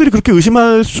 백성들이 그렇게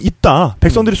의심할 수 있다.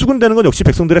 백성들이 수군대는 건 역시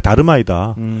백성들의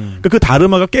다르마이다. 그러니까 그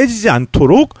다르마가 깨지지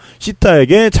않도록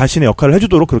시다에게 자신의 역할을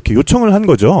해주도록 그렇게 요청을 한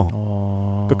거죠.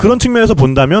 그러니까 그런 측면에서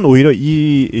본다면 오히려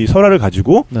이 설화를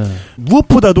가지고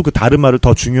무엇보다도 그 다르마를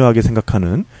더 중요하게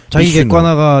생각하는 자기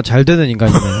객관화가 잘 되는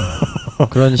인간이네요.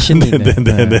 그런 신이네.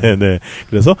 네.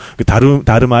 그래서 그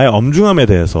다르마의 엄중함에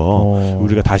대해서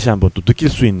우리가 다시 한번 또 느낄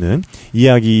수 있는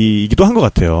이야기이기도 한 것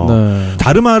같아요.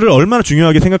 다르마를 얼마나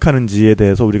중요하게 생각하는지에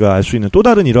대해서 우리가 알 수 있는 또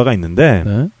다른 일화가 있는데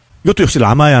이것도 역시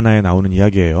라마야나에 나오는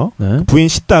이야기예요. 그 부인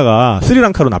시다가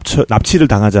스리랑카로 납치를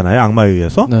당하잖아요. 악마에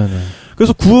의해서.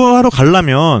 그래서 구하러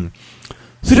가려면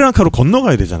스리랑카로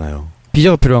건너가야 되잖아요.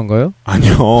 비자가 필요한가요?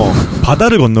 아니요.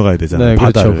 바다를 건너가야 되잖아요. 네,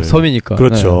 바다를. 그렇죠. 섬이니까.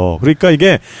 그렇죠. 네. 그러니까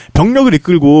이게 병력을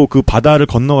이끌고 그 바다를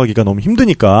건너가기가 너무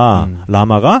힘드니까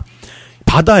라마가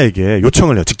바다에게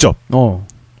요청을 해요. 직접.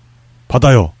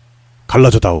 바다요.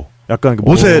 갈라져다오. 약간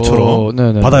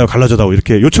모세처럼 바다요. 갈라져다오.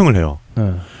 이렇게 요청을 해요.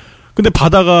 네. 근데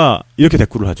바다가 이렇게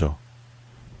대꾸를 하죠.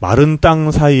 마른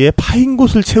땅 사이에 파인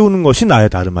곳을 채우는 것이 나의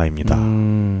다르마입니다.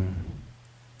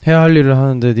 해야 할 일을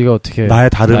하는데 네가 어떻게 나의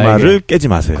다르마를 깨지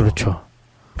마세요. 그렇죠.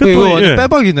 이거 완전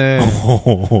빼박이네.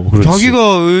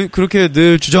 자기가 그렇게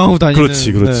늘 주장하고 다니는.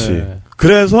 그렇지. 네.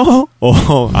 그래서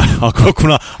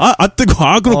그렇구나.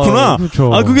 뜨거. 그렇구나. 그렇죠.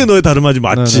 그게 너의 다르마지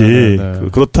맞지. 네네네네.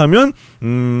 그렇다면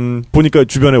보니까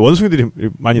주변에 원숭이들이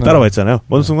많이 따라와 있잖아요.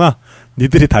 원숭아,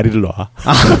 니들이 다리를 놔.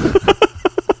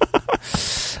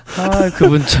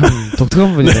 그분 참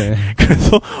독특한 분이네. 네.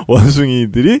 그래서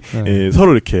원숭이들이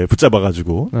서로 이렇게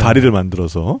붙잡아가지고 다리를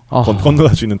만들어서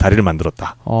건너갈 수 있는 다리를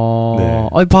만들었다. 네.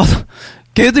 아니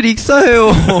걔들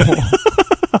익사해요.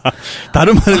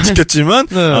 다르마는 지켰지만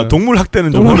동물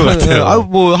학대는 좀 그런 것 같아요.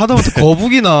 하다못해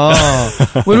거북이나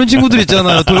이런 친구들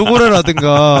있잖아요.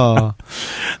 돌고래라든가.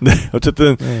 네,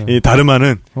 어쨌든 이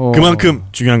다르마는 그만큼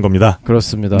중요한 겁니다.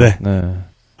 그렇습니다. 네.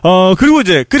 그리고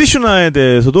이제 크리슈나에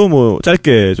대해서도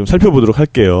짧게 좀 살펴보도록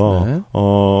할게요. 네.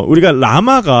 우리가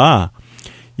라마가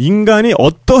인간이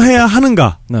어떠해야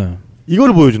하는가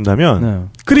이거를 보여준다면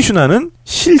크리슈나는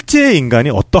실제 인간이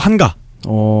어떠한가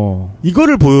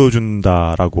이거를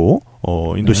보여준다라고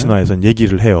인도 신화에서는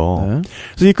얘기를 해요.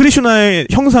 그래서 이 크리슈나의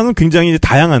형상은 굉장히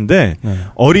다양한데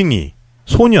어린이,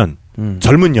 소년,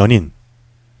 젊은 연인,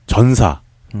 전사,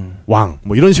 왕,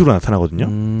 이런 식으로 나타나거든요.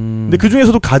 근데 그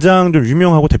중에서도 가장 좀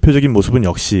유명하고 대표적인 모습은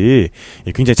역시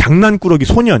굉장히 장난꾸러기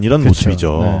소년 이런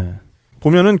모습이죠. 네.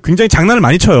 보면은 굉장히 장난을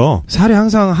많이 쳐요. 살이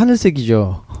항상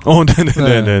하늘색이죠.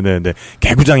 네네네네네.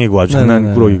 개구장이고 아주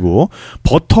장난꾸러기고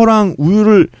버터랑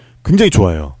우유를 굉장히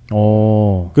좋아해요.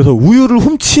 그래서 우유를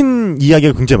훔친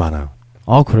이야기가 굉장히 많아요.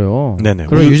 그래요? 네네.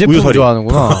 그럼 유제품을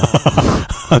좋아하는구나.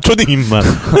 초딩 입맛.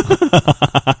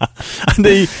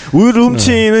 근데 이 우유를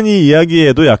훔치는 이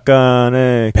이야기에도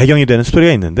약간의 배경이 되는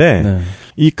스토리가 있는데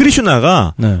이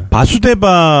크리슈나가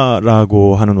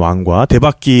바수데바라고 하는 왕과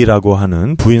데바키라고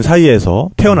하는 부인 사이에서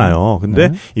태어나요.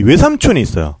 근데 이 외삼촌이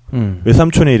있어요.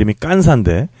 외삼촌의 이름이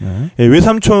깐사인데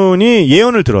외삼촌이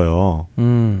예언을 들어요.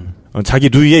 자기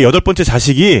누이의 8번째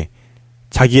자식이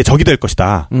자기의 적이 될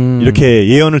것이다. 이렇게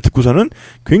예언을 듣고서는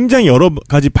굉장히 여러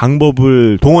가지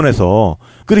방법을 동원해서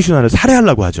크리슈나를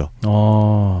살해하려고 하죠.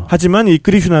 하지만 이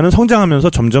크리슈나는 성장하면서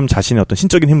점점 자신의 어떤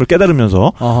신적인 힘을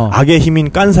깨달으면서 악의 힘인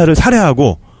깐사를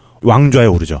살해하고 왕좌에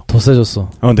오르죠. 더 세졌어.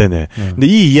 네네. 근데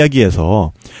이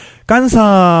이야기에서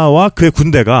깐사와 그의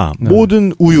군대가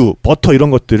모든 우유, 버터 이런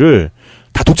것들을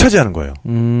다 독차지하는 거예요.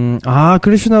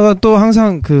 크리슈나가 또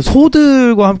항상 그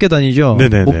소들과 함께 다니죠.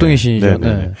 네네. 목동의 신이죠.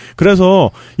 네.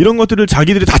 그래서 이런 것들을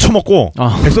자기들이 다 처먹고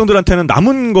백성들한테는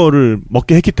남은 거를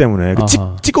먹게 했기 때문에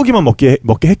찌꺼기만 먹게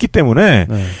했기 때문에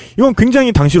이건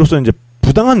굉장히 당시로서 이제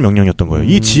부당한 명령이었던 거예요.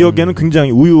 이 지역에는 굉장히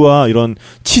우유와 이런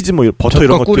치즈 버터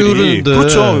이런 것들이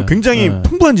그렇죠. 굉장히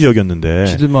풍부한 지역이었는데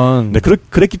지들만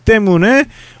그랬기 때문에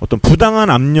어떤 부당한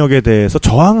압력에 대해서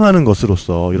저항하는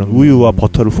것으로서 이런 우유와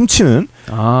버터를 훔치는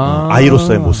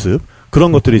아이로서의 모습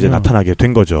그런 것들이 이제 나타나게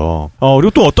된 거죠. 그리고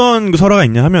또 어떤 그 설화가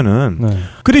있냐 하면은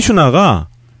크리슈나가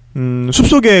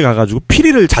숲속에 가가지고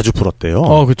피리를 자주 불었대요.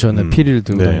 그렇죠. 피리를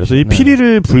들고. 그래서 이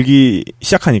피리를 불기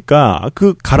시작하니까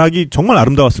그 가락이 정말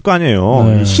아름다웠을 거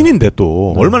아니에요. 신인데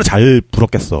또 얼마나 잘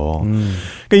불었겠어.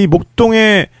 그러니까 이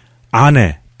목동의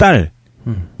아내, 딸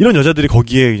이런 여자들이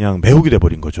거기에 그냥 매혹이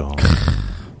돼버린 거죠.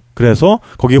 그래서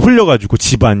거기에 홀려가지고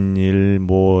집안일,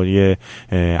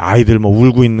 아이들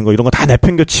울고 있는 거 이런 거 다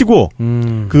내팽겨 치고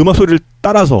그 음악 소리를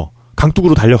따라서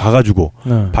강둑으로 달려가가지고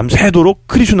밤새도록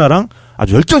크리슈나랑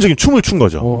아주 열정적인 춤을 춘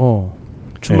거죠.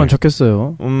 춤만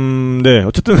췄겠어요. 네,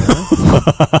 어쨌든.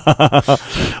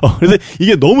 그래서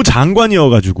이게 너무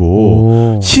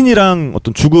장관이어가지고, 신이랑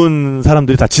어떤 죽은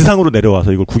사람들이 다 지상으로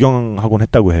내려와서 이걸 구경하곤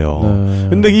했다고 해요.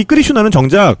 근데 이 크리슈나는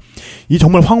정작 이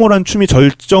정말 황홀한 춤이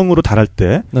절정으로 달할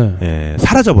때,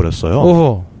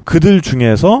 사라져버렸어요. 그들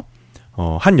중에서,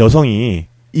 한 여성이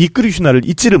이 크리슈나를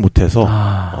잊지를 못해서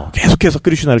계속해서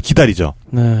크리슈나를 기다리죠.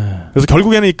 그래서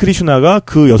결국에는 이 크리슈나가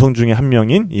그 여성 중에 한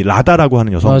명인 이 라다라고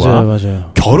하는 여성과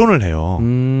결혼을 해요.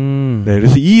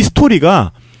 그래서 이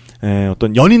스토리가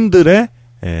어떤 연인들의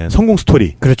성공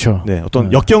스토리. 그렇죠. 네,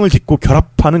 어떤 역경을 딛고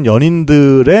결합하는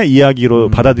연인들의 이야기로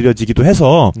받아들여지기도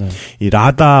해서 이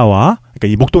라다와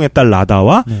그러니까 이 목동의 딸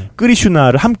라다와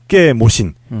끄리슈나를 함께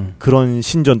모신 그런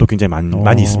신전도 굉장히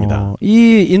많이 있습니다.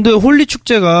 이 인도의 홀리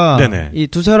축제가 네네. 이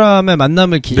두 사람의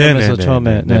만남을 기념해서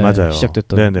처음에 맞아요.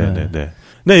 시작됐던.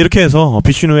 네, 이렇게 해서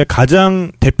비슈누의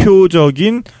가장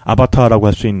대표적인 아바타라고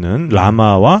할 수 있는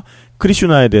라마와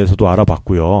크리슈나에 대해서도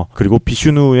알아봤고요. 그리고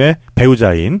비슈누의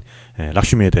배우자인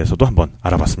락슈미에 대해서도 한번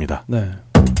알아봤습니다. 네.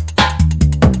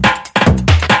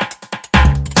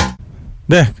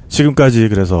 네, 지금까지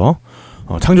그래서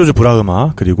창조주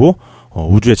브라흐마 그리고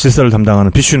우주의 질서를 담당하는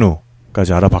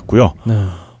비슈누까지 알아봤고요. 네.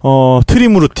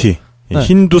 트리무르티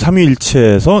힌두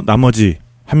삼위일체에서 나머지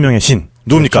한 명의 신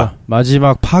누굽니까? 그렇죠.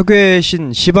 마지막 파괴의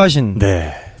신 시바신.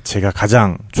 네. 제가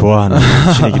가장 좋아하는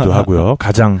신이기도 하고요.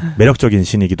 가장 매력적인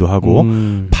신이기도 하고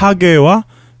파괴와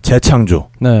재창조,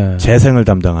 재생을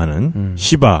담당하는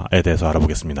시바에 대해서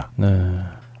알아보겠습니다. 네.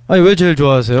 아니 왜 제일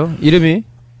좋아하세요? 이름이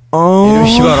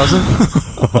시바라서?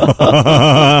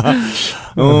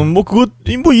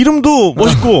 뭐 이름도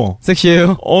멋있고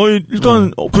섹시해요?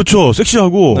 일단 그렇죠.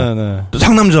 섹시하고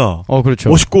상남자. 그렇죠.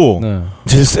 멋있고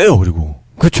제일 세요. 그리고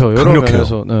그렇죠. 여러 강력해요.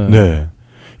 면에서. 네.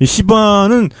 이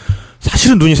시바는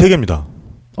사실은 눈이 세 개입니다.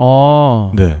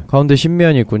 네. 가운데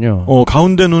신면이 있군요.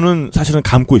 가운데 눈은 사실은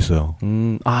감고 있어요.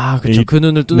 그렇죠. 그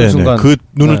눈을 뜨는 순간. 그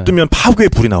눈을 뜨면 파괴의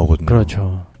불이 나오거든요.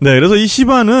 그렇죠. 네, 그래서 이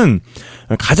시바는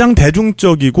가장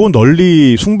대중적이고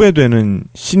널리 숭배되는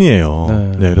신이에요.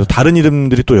 네, 그래서 다른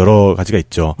이름들이 또 여러 가지가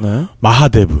있죠.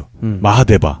 마하데브,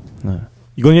 마하데바.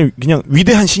 이건 그냥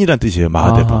위대한 신이란 뜻이에요.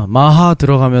 마하데바. 마하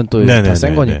들어가면 또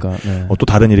센 거니까. 또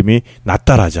다른 이름이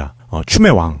나타라자,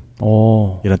 춤의 왕.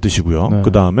 이란 뜻이고요.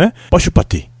 그 다음에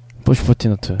뻐슈파티.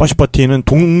 뻐슈파티너트. 뻐슈파티는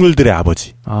동물들의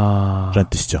아버지. 라는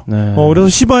뜻이죠. 네. 그래서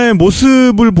시바의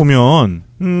모습을 보면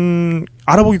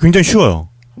알아보기 굉장히 쉬워요.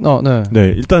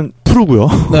 네, 일단 푸르고요.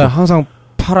 네, 항상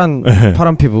파란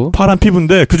피부. 파란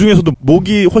피부인데 그 중에서도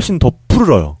목이 훨씬 더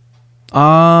푸르러요.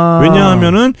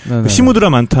 왜냐하면은 그 시무드라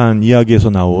만탄 이야기에서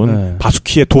나온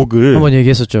바수키의 독을 한번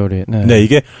얘기했었죠, 우리. 네,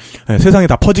 이게 세상에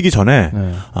다 퍼지기 전에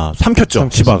삼켰죠,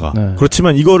 시바가.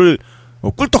 그렇지만 이거를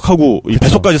꿀떡하고 이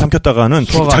뱃속까지 삼켰다가는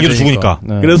자기도 죽으니까.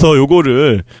 그래서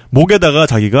요거를 목에다가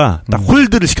자기가 딱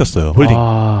홀드를 시켰어요. 홀딩.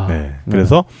 네.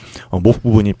 그래서 목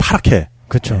부분이 파랗게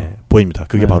보입니다.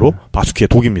 그게 바로 바수키의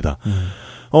독입니다.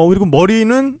 그리고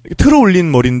머리는 틀어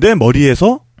올린 머리인데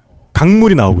머리에서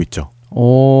강물이 나오고 있죠.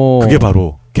 그게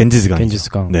바로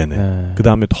겐지스강이죠. 네네. 그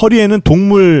다음에 허리에는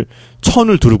동물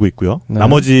천을 두르고 있고요.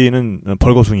 나머지는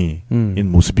벌거숭이인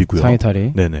모습이고요.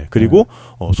 상의탈이. 네네. 그리고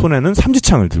손에는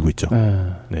삼지창을 들고 있죠.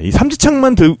 네. 이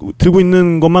삼지창만 들고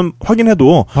있는 것만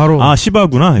확인해도 바로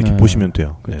시바구나 이렇게 보시면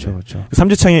돼요. 그렇죠, 그렇죠. 그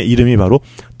삼지창의 이름이 바로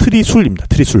트리술입니다.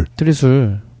 트리술.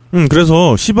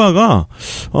 그래서 시바가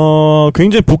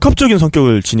굉장히 복합적인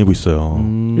성격을 지니고 있어요.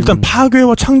 일단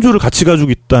파괴와 창조를 같이 가지고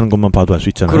있다는 것만 봐도 알 수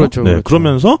있잖아요. 그렇죠, 네, 그렇죠.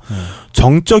 그러면서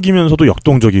정적이면서도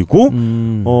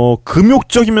역동적이고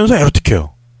금욕적이면서 에로틱해요.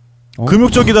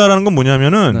 금욕적이다라는 건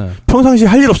뭐냐면은 평상시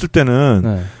할 일 없을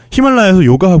때는 히말라야에서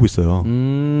요가하고 있어요.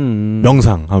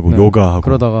 명상하고 요가하고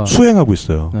그러다가 수행하고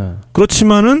있어요.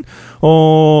 그렇지만은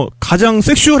가장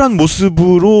섹슈얼한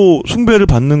모습으로 숭배를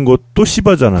받는 것도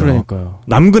시바잖아요. 그러니까요.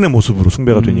 남근의 모습으로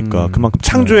숭배가 되니까 그만큼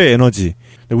창조의 에너지.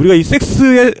 우리가 이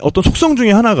섹스의 어떤 속성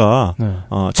중에 하나가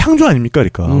창조 아닙니까?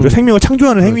 그러니까 우리가 생명을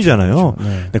창조하는 행위잖아요.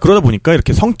 네, 그러다 보니까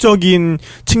이렇게 성적인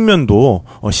측면도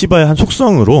시바의 한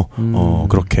속성으로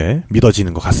그렇게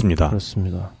믿어지는 것 같습니다.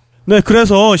 그렇습니다. 네,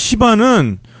 그래서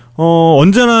시바는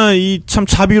언제나 이 참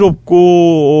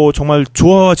자비롭고 정말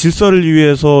조화와 질서를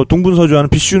위해서 동분서주하는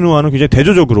비슈누와는 굉장히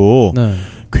대조적으로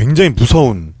굉장히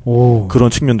무서운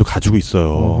그런 측면도 가지고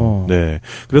있어요. 네,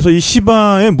 그래서 이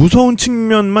시바의 무서운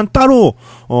측면만 따로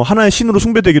하나의 신으로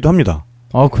숭배되기도 합니다.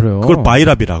 그래요? 그걸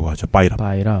바이랍이라고 하죠. 바이랍.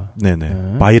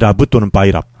 네네. 바이랍 또는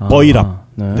바이랍. 버이랍.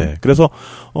 네. 그래서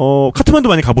카트만두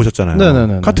많이 가보셨잖아요.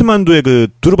 네네네. 카트만두의 그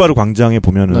두르바르 광장에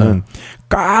보면은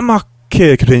까맣게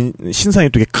이렇게 된 신상이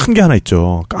또 큰 게 하나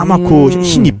있죠. 까맣고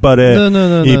흰 이빨에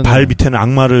이 발 밑에는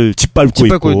악마를 짓밟고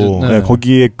있고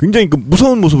거기에 굉장히 그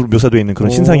무서운 모습으로 묘사되어 있는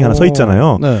그런 신상이 하나 서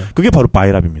있잖아요. 그게 바로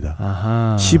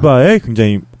바이랍입니다. 시바의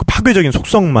굉장히 파괴적인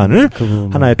속성만을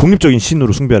하나의 독립적인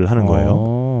신으로 숭배를 하는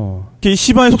거예요. 이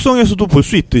시바의 속성에서도 볼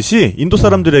수 있듯이 인도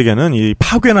사람들에게는 이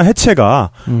파괴나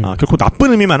해체가 결코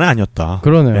나쁜 의미만은 아니었다.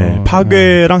 그러네요. 예,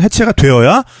 파괴랑 해체가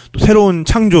되어야 또 새로운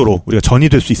창조로 우리가 전이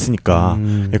될 수 있으니까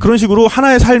예, 그런 식으로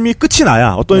하나의 삶이 끝이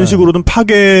나야 어떤 식으로든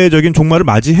파괴적인 종말을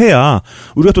맞이해야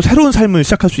우리가 또 새로운 삶을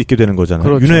시작할 수 있게 되는 거잖아요.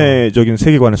 그렇죠. 윤회적인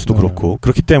세계관에서도 그렇고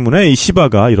그렇기 때문에 이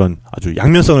시바가 이런 아주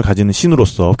양면성을 가지는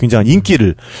신으로서 굉장한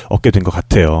인기를 얻게 된 것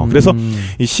같아요. 그래서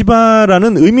이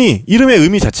시바라는 이름의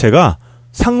의미 자체가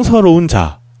상서로운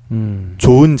자,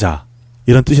 좋은 자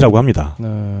이런 뜻이라고 합니다.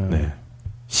 네.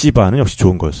 시바는 역시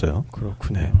좋은 거였어요.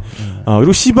 그렇군요. 네.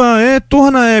 그리고 시바의 또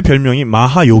하나의 별명이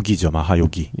마하요기죠.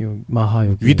 마하요기.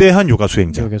 마하요기. 위대한 요가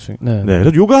수행자. 네. 네.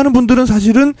 그래서 요가하는 분들은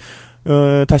사실은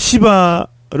다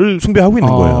시바를 숭배하고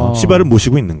있는 거예요. 시바를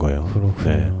모시고 있는 거예요.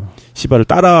 그렇군요. 네. 시바를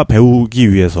따라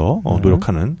배우기 위해서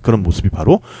노력하는 그런 모습이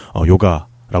바로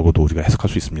요가라고도 우리가 해석할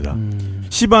수 있습니다.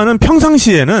 시바는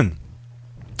평상시에는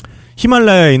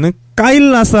히말라야에 있는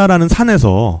까일라사라는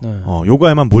산에서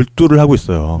요가에만 몰두를 하고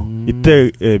있어요.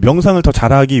 이때 명상을 더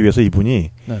잘하기 위해서 이분이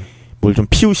뭘 좀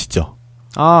피우시죠.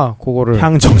 그거를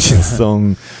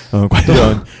향정신성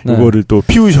관련 요거를 또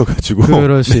피우셔가지고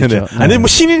그럴 수 있죠. 아니 뭐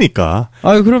신이니까.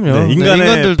 그럼요. 네,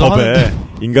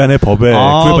 인간의 법에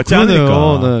구애받지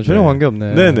않으니까. 네, 전혀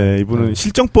관계없네. 네네. 이분은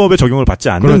실정법에 적용을 받지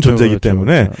않는 그렇죠, 존재이기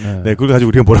때문에 그렇죠. 네, 그걸 가지고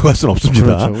우리가 뭐라고 할 수는 없습니다.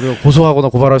 그렇죠. 우리가 고소하거나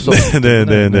고발할 수 없죠.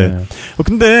 네네네.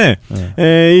 근데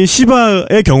이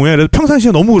시바의 경우에 그래서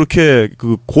평상시에 너무 그렇게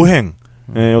그 고행,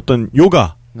 어떤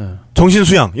요가, 정신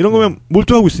수양 이런 거면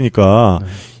몰두하고 있으니까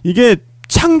이게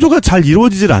창조가 잘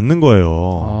이루어지질 않는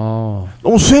거예요.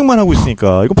 너무 수행만 하고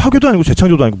있으니까 이거 파괴도 아니고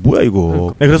재창조도 아니고 뭐야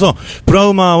이거. 네, 그래서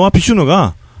브라흐마와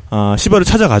비슈누가 시바를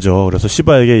찾아가죠. 그래서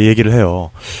시바에게 얘기를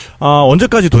해요.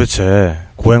 언제까지 도대체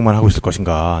고행만 하고 있을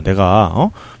것인가. 내가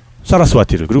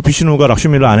사라스와티를 그리고 비슈누가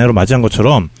락슈미를 아내로 맞이한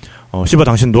것처럼 시바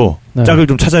당신도 짝을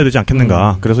좀 찾아야 되지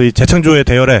않겠는가. 그래서 이 재창조의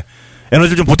대열에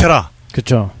에너지를 좀 보태라.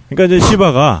 그렇죠. 그러니까 이제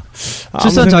시바가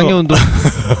출산 장애 운동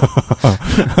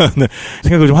네,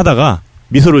 생각을 좀 하다가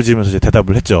미소를 지으면서 이제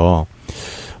대답을 했죠.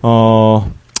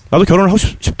 나도 결혼을 하고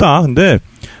싶다. 근데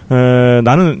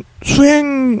나는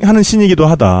수행하는 신이기도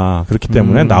하다. 그렇기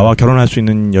때문에 나와 결혼할 수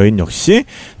있는 여인 역시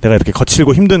내가 이렇게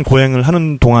거칠고 힘든 고행을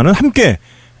하는 동안은 함께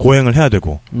고행을 해야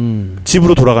되고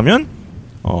집으로 돌아가면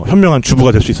현명한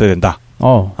주부가 될 수 있어야 된다.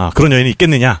 그런 여인이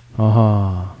있겠느냐?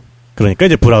 그러니까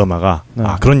이제 브라흐마가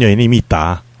그런 여인이 이미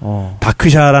있다.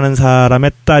 다크샤라는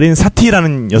사람의 딸인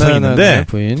사티라는 여성이 있는데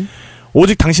부인.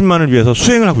 오직 당신만을 위해서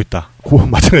수행을 하고 있다.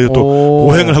 마찬가지로 또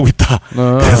고행을 하고 있다.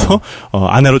 그래서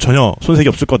아내로 전혀 손색이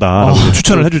없을 거다라고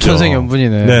추천을 해주죠.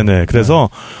 천생연분이네. 네네. 그래서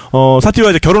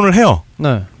사티와 이제 결혼을 해요.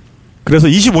 네. 그래서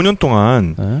 25년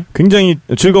동안 굉장히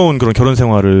즐거운 그런 결혼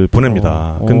생활을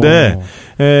보냅니다. 근데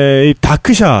이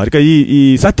다크샤, 그러니까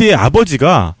이 사티의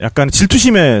아버지가 약간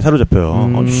질투심에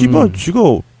사로잡혀요. 씨바, 지가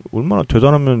얼마나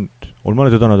대단하면 얼마나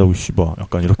대단하다고 씨바,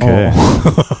 약간 이렇게.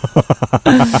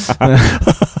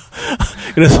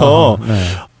 그래서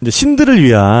이제 신들을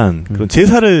위한 그런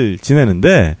제사를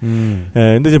지내는데,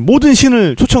 근데 이제 모든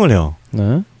신을 초청을 해요.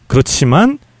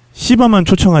 그렇지만 시바만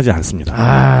초청하지 않습니다.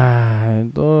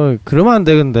 또 그러면 안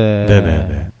돼, 근데.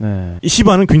 네네네. 이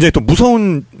시바는 굉장히 또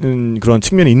무서운 그런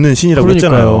측면이 있는 신이라고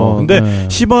했잖아요. 근데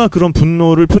시바가 그런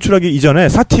분노를 표출하기 이전에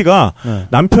사티가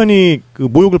남편이 그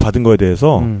모욕을 받은 거에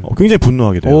대해서 굉장히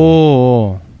분노하게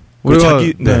돼요. 우리가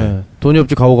돈이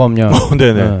없지 가오가 없냐.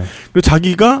 네네. 그리고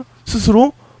자기가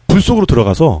스스로 불 속으로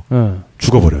들어가서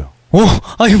죽어버려요.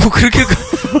 아니 뭐 그렇게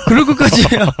그럴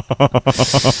것까지야.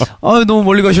 너무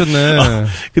멀리 가셨네.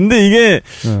 근데 이게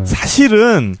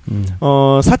사실은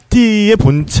사티의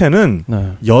본체는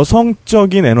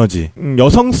여성적인 에너지,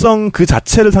 여성성 그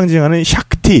자체를 상징하는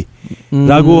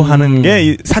샥티라고 하는 게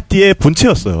이 사티의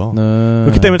본체였어요.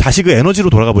 그렇기 때문에 다시 그 에너지로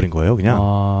돌아가 버린 거예요.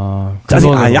 그냥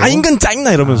짜증, 야 인간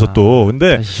짜증나 이러면서 또.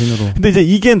 근데 이제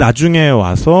이게 나중에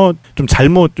와서 좀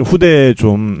잘못 후대에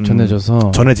좀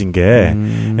전해진 게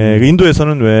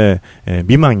인도에서는 왜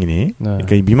미망인이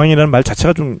그러니까 이 미망이라는 말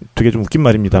자체가 좀 되게 좀 웃긴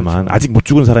말입니다만 아직 못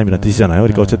죽은 사람이라는 뜻이잖아요.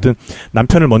 그러니까 어쨌든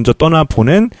남편을 먼저 떠나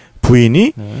보낸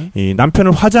부인이 이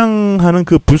남편을 화장하는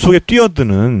그 불 속에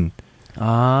뛰어드는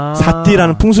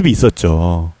사띠라는 풍습이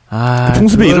있었죠. 그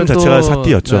풍습의 이름 자체가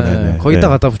사띠였죠. 네네. 거기다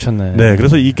갖다 붙였네. 네,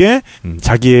 그래서 이게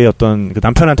자기의 어떤 그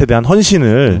남편한테 대한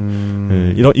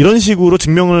헌신을 이런 식으로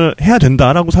증명을 해야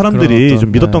된다라고 사람들이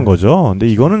좀 믿었던 거죠. 근데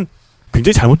이거는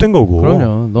굉장히 잘못된 거고.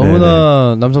 그럼요.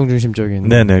 너무나 남성 중심적인.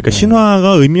 네네. 그러니까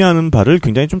신화가 의미하는 바를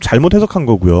굉장히 좀 잘못 해석한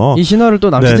거고요. 이 신화를 또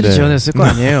남자들이 지어냈을 거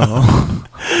아니에요.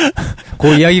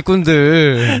 그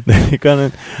이야기꾼들. 네,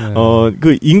 그러니까는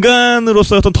그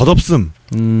인간으로서의 어떤 덧없음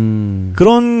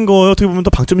그런 거에 어떻게 보면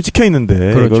또 방점이 찍혀 있는데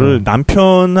그렇죠. 이거를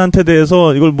남편한테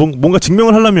대해서 이걸 뭔가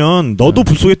증명을 하려면 너도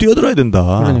불 속에 뛰어들어야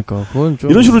된다. 그러니까 그건 좀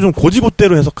이런 식으로 좀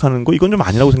고지고대로 해석하는 거 이건 좀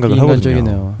아니라고 생각을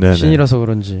인간적이네요. 하거든요. 신이라서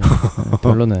그런지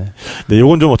별로네. 네,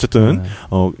 요건 좀 어쨌든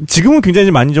지금은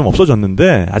굉장히 많이 좀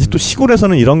없어졌는데 아직도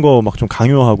시골에서는 이런 거 막 좀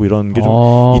강요하고 이런 게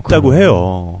좀 있다고 그래요.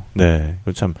 해요. 네,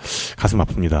 이거 참 가슴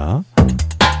아픕니다.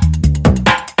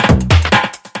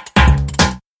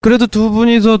 그래도 두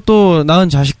분이서 또 낳은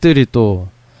자식들이 또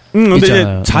근데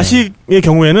있잖아요. 이제 자식의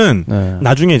경우에는 네.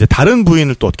 나중에 이제 다른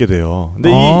부인을 또 얻게 돼요. 근데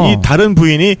이 다른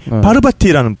부인이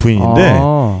파르바티라는 부인인데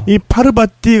이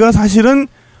파르바티가 사실은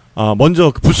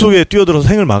먼저 그 불 속에 뛰어들어서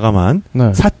생을 마감한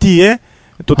네. 사띠의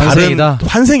또 환생이다? 다른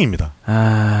환생입니다.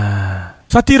 아.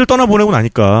 사띠를 떠나보내고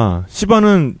나니까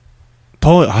시바는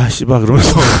시바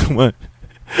그러면서 정말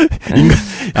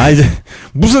이제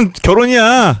무슨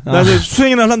결혼이야. 나 이제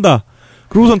수행이나 한다.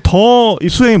 그러고선 더 이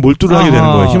수행에 몰두를 하게 되는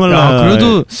거예요. 히말라야.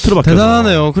 그래도 틀어박혀서.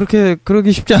 대단하네요.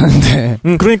 그러기 쉽지 않은데.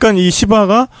 그러니까 이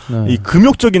시바가 이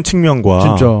금욕적인 측면과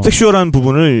진짜. 섹슈얼한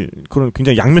부분을 그런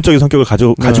굉장히 양면적인 성격을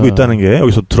가지고 있다는 게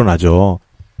여기서 드러나죠.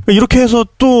 이렇게 해서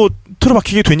또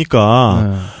틀어박히게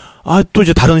되니까 또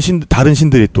이제 다른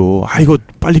신들이 또 이거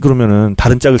빨리 그러면은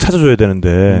다른 짝을 찾아줘야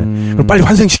되는데 그럼 빨리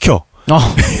환생시켜.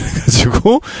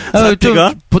 그래가지고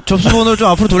사띠가 접수번호를 좀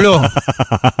앞으로 돌려.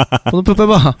 번호표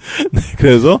빼봐. 네,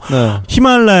 그래서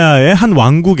히말라야의 한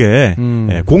왕국의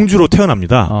공주로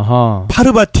태어납니다. 아하.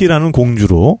 파르바티라는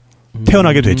공주로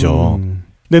태어나게 되죠.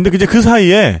 근데 이제 그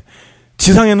사이에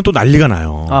지상에는 또 난리가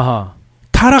나요. 아하.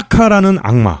 타라카라는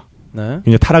악마. 네.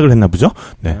 이제 타락을 했나 보죠?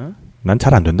 네. 난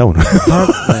잘 안 된다 오늘.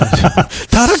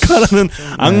 타라카라는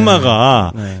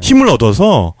악마가 힘을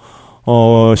얻어서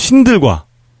신들과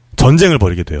전쟁을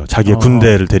벌이게 돼요. 자기의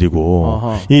군대를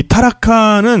데리고. 이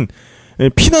타라카는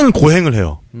피나는 고행을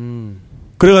해요.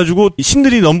 그래가지고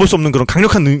신들이 넘볼 수 없는 그런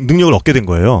강력한 능력을 얻게 된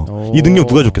거예요. 이 능력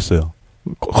누가 줬겠어요?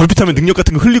 걸핏하면 능력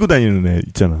같은 거 흘리고 다니는 애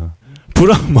있잖아.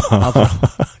 브라흐마.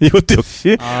 이것도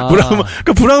역시 브라흐마.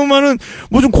 그러니까 브라흐마는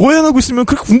뭐 좀 고행하고 있으면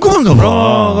그렇게 궁금한가 봐.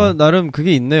 브라흐마가 나름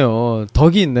그게 있네요.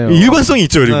 덕이 있네요. 일관성이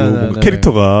있죠. 그리고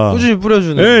캐릭터가 꾸준히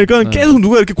뿌려주네. 네, 그러니까 계속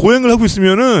누가 이렇게 고행을 하고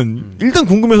있으면은 일단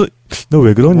궁금해서 너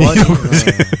왜 그러니? 이러고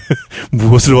이제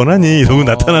무엇을 원하니? 이러고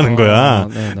나타나는 거야.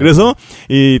 그래서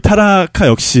이 타라카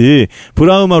역시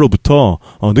브라흐마로부터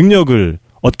능력을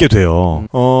얻게 돼요.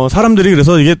 사람들이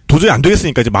그래서 이게 도저히 안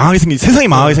되겠으니까 이제 세상이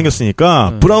망하게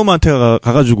생겼으니까 브라흐마한테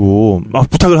가가지고 막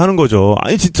부탁을 하는 거죠.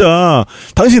 아니 진짜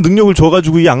당신 능력을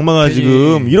줘가지고 이 악마가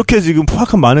지금 이렇게 지금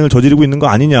포악한 만행을 저지르고 있는 거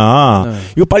아니냐.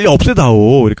 이거 빨리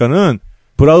없애다오. 그러니까는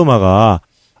브라흐마가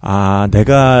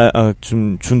내가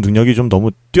준 능력이 좀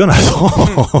너무 뛰어나서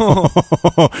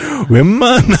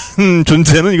웬만한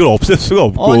존재는 이걸 없앨 수가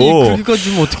없고. 아니 그렇게까지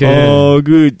주면 어떡해.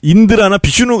 그 인드라나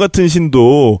비슈누 같은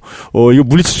신도 이거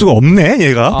물리칠 수가 없네.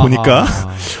 얘가 보니까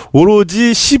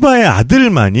오로지 시바의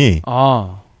아들만이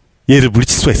얘를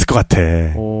물리칠 수가 있을 것 같아.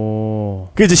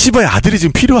 그 이제 시바의 아들이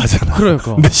지금 필요하잖아.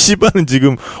 그러니까. 근데 시바는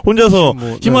지금 혼자서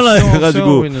히말라야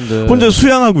가가지고 혼자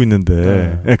수양하고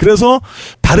있는데. 네, 그래서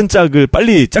다른 짝을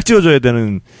빨리 짝지어줘야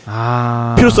되는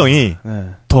필요성이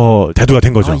더 대두가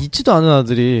된 거죠. 있지도 않은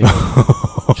아들이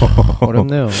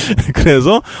어렵네요.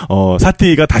 그래서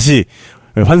사띠가 다시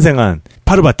환생한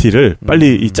파르바티를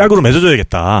빨리 이 짝으로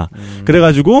맺어줘야겠다.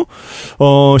 그래가지고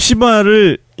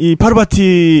시바를 이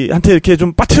파르바티한테 이렇게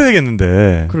좀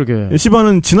빠뜨려야겠는데. 그러게.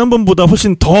 시바는 지난번보다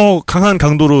훨씬 더 강한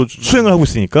강도로 수행을 하고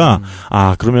있으니까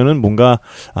그러면은 뭔가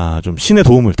좀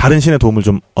다른 신의 도움을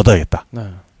좀 얻어야겠다. 네.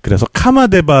 그래서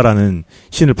카마데바라는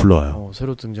신을 불러와요.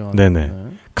 새로 등장한. 네네.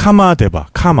 카마데바,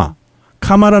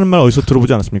 카마라는 말 어디서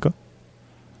들어보지 않았습니까?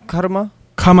 카르마?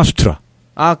 카마수트라.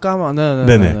 까마.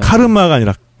 네네. 카르마가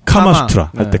아니라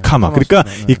카마수트라 할 때 카마. 그러니까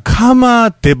이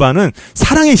카마데바는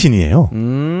사랑의 신이에요.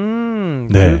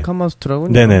 네.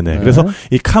 카마수트라군요. 네네네. 그래서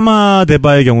이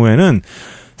카마데바의 경우에는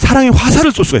사랑의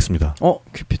화살을 쏠 수가 있습니다.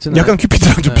 큐피드네. 약간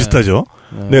큐피드랑 좀 비슷하죠.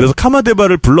 네. 그래서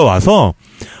카마데바를 불러와서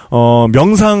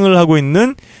명상을 하고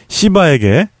있는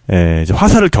시바에게 이제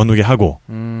화살을 겨누게 하고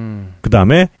그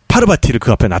다음에 파르바티를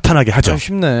그 앞에 나타나게 하죠.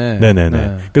 쉽네. 네네네.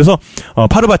 네. 그래서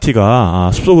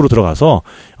파르바티가 숲속으로 들어가서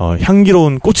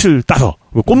향기로운 꽃을 따서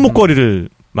꽃목걸이를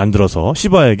만들어서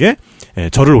시바에게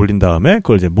절을 올린 다음에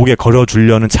그걸 이제 목에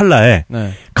걸어주려는 찰나에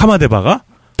카마데바가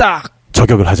딱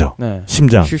저격을 하죠.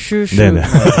 심장. 슈슈슈. 네네.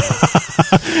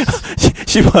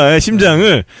 시바의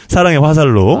심장을 사랑의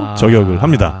화살로 저격을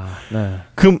합니다.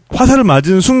 그 화살을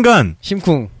맞은 순간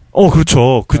심쿵.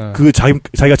 그렇죠.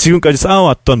 자기가 지금까지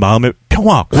쌓아왔던 마음의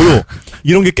평화, 고요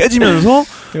이런 게 깨지면서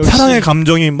사랑의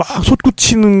감정이 막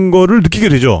솟구치는 거를 느끼게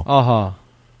되죠. 아하.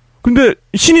 근데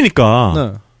신이니까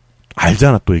네.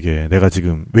 알잖아 또 이게 내가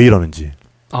지금 왜 이러는지.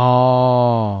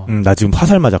 나 지금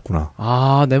화살 맞았구나.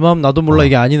 내 마음 나도 몰라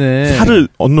이게 아니네.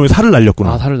 언놈이 살을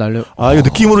날렸구나. 살을 날려. 이거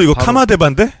느낌으로 이거 바로.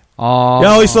 카마데반데?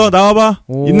 야, 어딨어? 나와봐.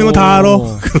 있는 거 다 알아.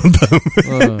 그런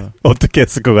다음에. 어떻게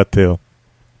했을 것 같아요?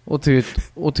 어떻게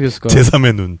했을까요?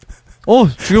 제3의 눈.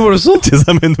 죽여버렸어?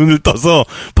 제3의 눈을 떠서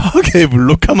파괴의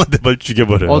물로 카마데발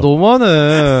죽여버려요.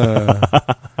 너무하네.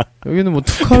 여기는 뭐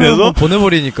툭하면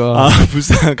보내버리니까.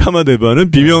 불쌍한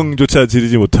카마데발은 비명조차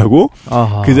지르지 못하고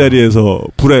그 자리에서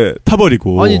불에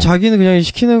타버리고. 아니 자기는 그냥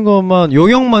시키는 것만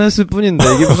용역만 했을 뿐인데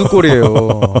이게 무슨 꼴이에요.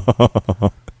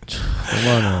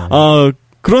 너무하네.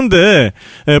 그런데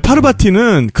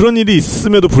파르바티는 그런 일이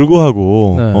있음에도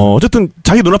불구하고 네. 어쨌든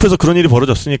자기 눈앞에서 그런 일이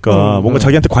벌어졌으니까 뭔가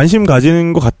자기한테 관심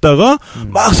가지는 것 같다가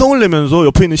막 성을 내면서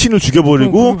옆에 있는 신을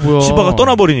죽여버리고 시바가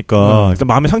떠나버리니까 일단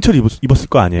마음에 상처를 입었을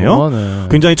거 아니에요.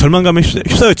 굉장히 절망감에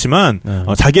휩싸였지만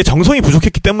자기의 정성이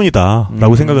부족했기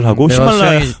때문이다라고 생각을 하고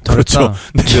히말라야 그렇죠.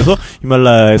 네, 그래서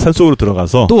히말라야의 산속으로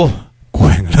들어가서 또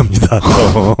고행을 합니다.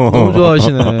 너무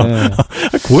좋아하시네.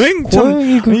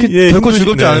 고행이 그렇게 결코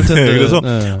즐겁지 않을 텐데. 네, 그래서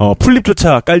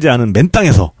풀잎조차 깔지 않은 맨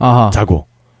땅에서 자고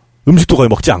음식도 거의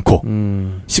먹지 않고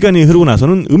시간이 흐르고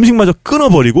나서는 음식마저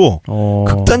끊어버리고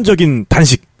극단적인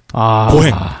단식,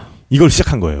 고행 이걸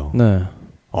시작한 거예요. 네.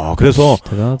 그래서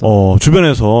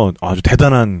주변에서 아주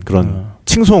대단한 그런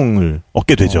칭송을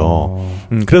얻게 되죠.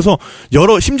 그래서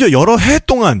심지어 여러 해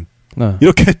동안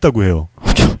이렇게 했다고 해요.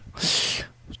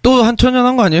 또 한 천년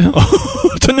한 거 아니에요?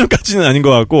 천년까지는 아닌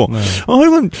것 같고,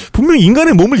 이건 분명히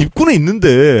인간의 몸을 입고는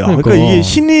있는데, 그러니까 이게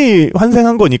신이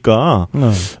환생한 거니까,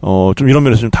 좀 이런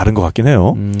면에서 좀 다른 것 같긴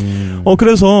해요.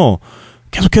 그래서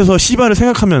계속해서 시바를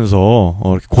생각하면서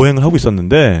이렇게 고행을 하고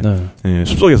있었는데,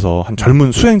 숲속에서 한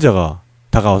젊은 수행자가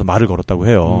다가와서 말을 걸었다고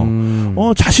해요.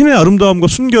 자신의 아름다움과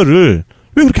순결을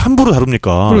왜 그렇게 함부로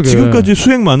다룹니까? 그러게. 지금까지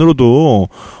수행만으로도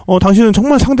당신은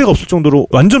정말 상대가 없을 정도로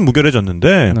완전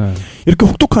무결해졌는데 이렇게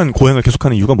혹독한 고행을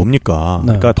계속하는 이유가 뭡니까?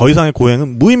 그러니까 더 이상의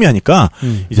고행은 무의미하니까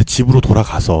이제 집으로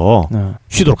돌아가서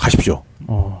쉬도록 하십시오.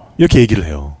 이렇게 얘기를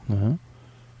해요.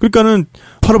 그러니까는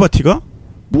파르바티가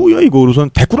뭐야 이거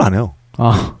그러고선 대꾸를 안 해요.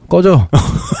 꺼져.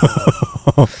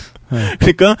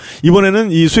 그러니까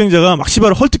이번에는 이 수행자가 막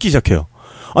시바를 헐뜯기 시작해요.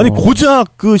 아니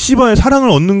고작 그 시바의 사랑을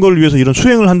얻는 걸 위해서 이런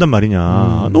수행을 한단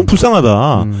말이냐. 너무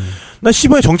불쌍하다. 난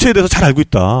시바의 정체에 대해서 잘 알고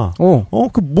있다.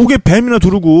 그 목에 뱀이나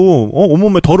두르고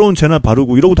온몸에 더러운 재나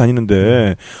바르고 이러고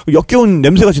다니는데 역겨운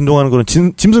냄새가 진동하는 그런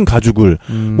짐승 가죽을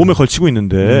몸에 걸치고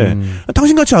있는데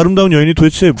당신같이 아름다운 여인이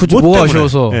도대체 뭐가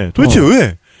아쉬워서 도대체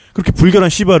왜 그렇게 불결한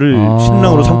시바를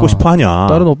신랑으로 삼고 싶어 하냐.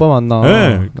 다른 오빠 만나.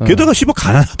 네. 게다가 시바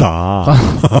가난하다.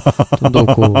 돈도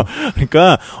없고.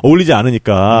 그러니까 어울리지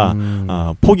않으니까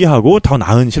포기하고 더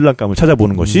나은 신랑감을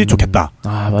찾아보는 것이 좋겠다.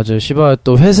 맞아요. 시바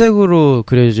또 회색으로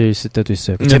그려져 있을 때도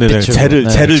있어요.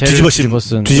 젤을 뒤집어쓴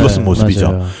모습이죠.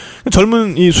 맞아요.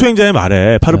 젊은 이 수행자의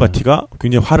말에 파르바티가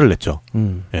굉장히 화를 냈죠.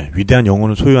 위대한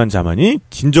영혼을 소유한 자만이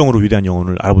진정으로 위대한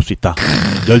영혼을 알아볼 수 있다.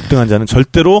 열등한 자는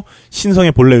절대로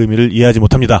신성의 본래 의미를 이해하지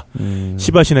못합니다.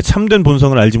 시바신의 참된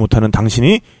본성을 알지 못하는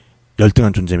당신이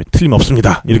열등한 존재임이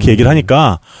틀림없습니다. 이렇게 얘기를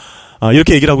하니까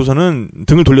이렇게 얘기를 하고서는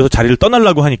등을 돌려서 자리를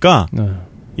떠나려고 하니까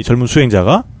이 젊은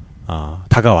수행자가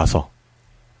다가와서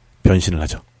변신을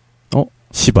하죠.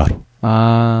 시바로.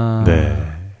 네.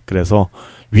 그래서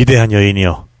위대한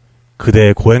여인이여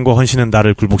그대의 고행과 헌신은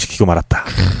나를 굴복시키고 말았다.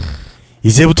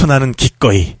 이제부터 나는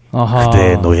기꺼이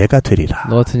그대의 노예가 되리라.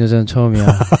 너 같은 여자는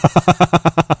처음이야.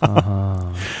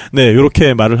 네,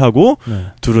 이렇게 말을 하고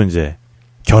둘은 이제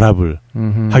결합을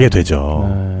하게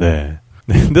되죠. 네.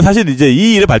 근데 사실 이제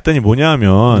이 일의 발단이 뭐냐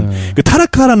하면 그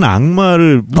타라카라는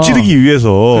악마를 무찌르기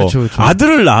위해서 그렇죠.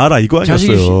 아들을 낳아라 이거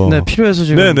아니었어요. 자식이 필요해서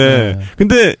지금. 네네.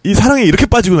 근데 이 사랑에 이렇게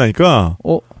빠지고 나니까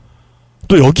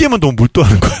또 여기에만 너무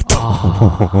몰두하는 거야 또.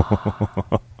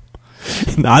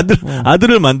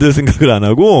 아들을 만들 생각을 안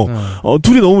하고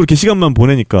둘이 너무 이렇게 시간만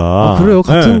보내니까. 그래요.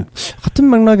 같은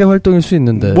맥락의 활동일 수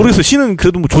있는데. 모르겠어. 신은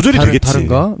그래도 뭐 조절이 되겠지.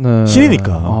 다른가? 네.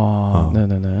 신이니까.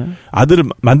 네네네. 아들을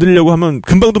만들려고 하면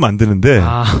금방도 만드는데.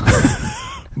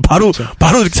 바로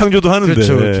이렇게 창조도 하는데.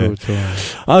 그렇죠.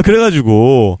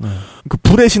 그래가지고 그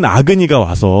불의 신 아그니가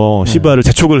와서 시바를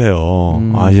재촉을 해요.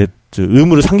 이제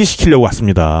의무를 상기시키려고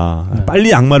왔습니다.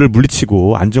 빨리 악마를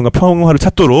물리치고 안정과 평화를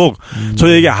찾도록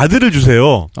저에게 아들을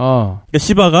주세요. 그러니까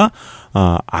시바가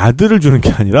아들을 주는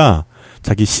게 아니라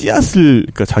자기 씨앗을,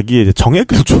 그러니까 자기의 이제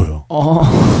정액을 줘요.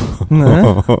 네.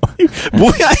 뭐야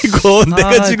이거?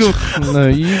 내가 지금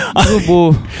네, 이거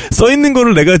뭐 써 있는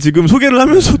거를 내가 지금 소개를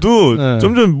하면서도 네.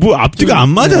 점점 뭐 앞뒤가 안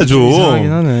맞아줘. 네,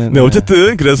 이상하긴 하네. 네,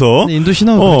 어쨌든 그래서 인도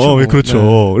신앙 그렇죠. 그렇죠.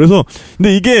 네. 그래서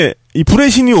근데 이게 이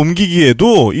불의 신이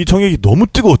옮기기에도 이 정액이 너무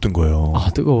뜨거웠던 거예요. 아,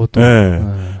 뜨거웠던. 네. 네.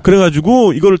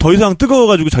 그래가지고 이걸 더 이상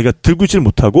뜨거워가지고 자기가 들고 있지를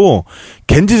못하고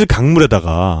겐지즈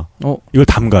강물에다가 이걸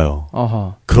담가요.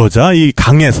 아하. 그러자 이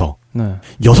강에서 네.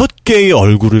 6개의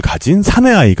얼굴을 가진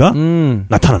사내 아이가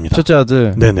나타납니다. 첫째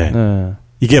아들. 네네. 네.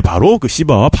 이게 바로 그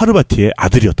시바와 파르바티의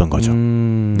아들이었던 거죠.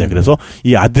 네, 그래서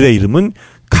이 아들의 이름은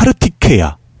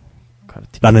카르티케야.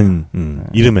 라는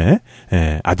이름의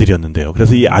아들이었는데요.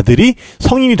 그래서 이 아들이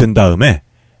성인이 된 다음에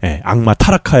악마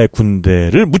타라카의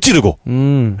군대를 무찌르고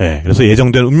그래서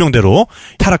예정된 운명대로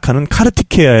타라카는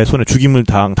카르티케야의 손에 죽임을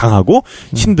당하고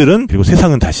신들은 그리고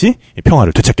세상은 다시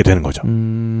평화를 되찾게 되는 거죠.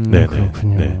 네,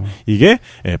 그렇군요. 네. 이게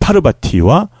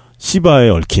파르바티와 시바에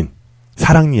얽힌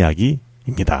사랑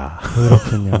이야기입니다.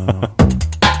 그렇군요.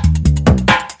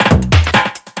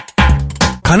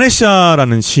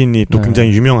 가네샤라는 시인이 또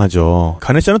굉장히 유명하죠.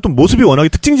 가네샤는 또 모습이 워낙에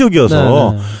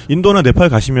특징적이어서 인도나 네팔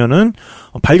가시면은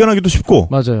발견하기도 쉽고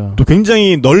맞아요. 또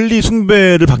굉장히 널리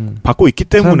숭배를 받고 있기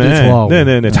때문에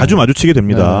네네네 자주 마주치게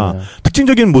됩니다.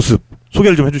 특징적인 모습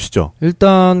소개를 좀 해주시죠.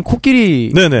 일단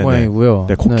코끼리 모양이고요.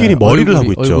 네, 코끼리 머리를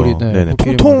하고 있죠. 얼굴이, 네네,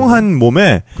 통통한 머리.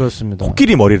 몸에 그렇습니다.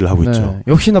 코끼리 머리를 하고 있죠.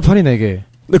 역시나 팔이 4개.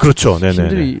 네, 그렇죠. 네네.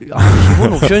 신들이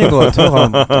기본 옵션인 것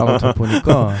같아요. 아무튼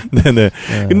보니까. 네네.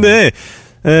 근데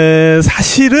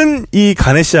사실은 이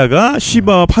가네샤가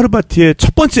시바와 파르바티의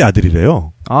첫 번째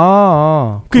아들이래요.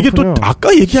 그게 또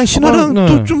아까 얘기한 신화랑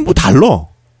또 좀 뭐 달라.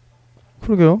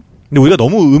 그러게요. 근데 우리가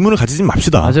너무 의문을 가지지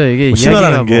맙시다. 맞아요. 이게 뭐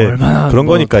신화라는 게 그런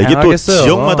거니까 이게 또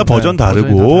지역마다 버전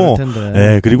다르고,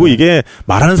 그리고 이게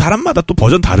말하는 사람마다 또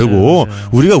버전 다르고, 맞아요.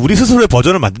 우리가 우리 스스로의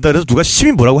버전을 만든다 그래서 누가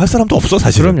심히 뭐라고 할 사람도 없어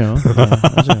사실은. 그럼요.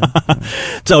 맞아요.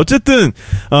 자, 어쨌든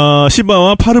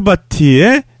시바와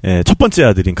파르바티의 첫 번째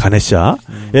아들인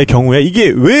가네샤의 경우에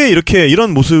이게 왜 이렇게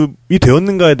이런 모습이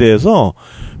되었는가에 대해서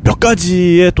몇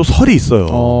가지의 또 설이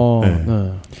있어요.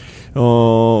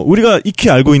 우리가 익히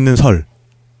알고 있는 설.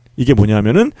 이게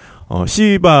뭐냐면은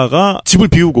시바가 집을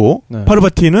비우고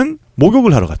파르바티는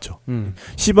목욕을 하러 갔죠.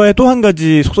 시바의 또 한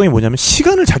가지 속성이 뭐냐면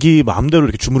시간을 자기 마음대로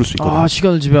이렇게 주무를 수 있거든요.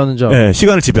 시간을 지배하는 자. 네,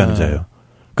 시간을 지배하는 자예요.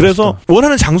 그래서 멋있다.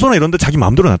 원하는 장소나 이런 데 자기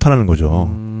마음대로 나타나는 거죠.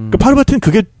 그러니까 파르바티는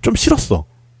그게 좀 싫었어.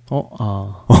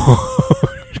 그러니까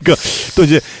또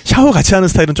이제 샤워 같이 하는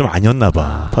스타일은 좀 아니었나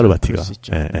봐. 파르바티가.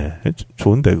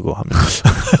 좋은데 그거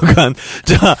하면. 약간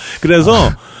자, 그래서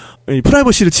이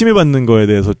프라이버시를 침해받는 거에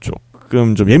대해서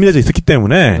조금 좀 예민해져 있었기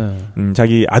때문에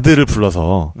자기 아들을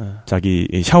불러서 자기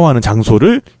샤워하는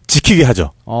장소를 지키게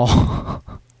하죠.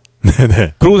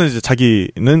 네네. 그러고서 이제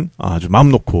자기는 아주 마음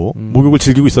놓고 목욕을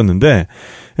즐기고 있었는데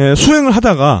수행을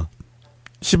하다가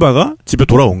시바가 집에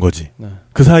돌아온 거지.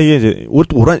 그 사이에 이제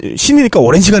신이니까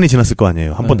오랜 시간이 지났을 거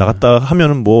아니에요. 한번 나갔다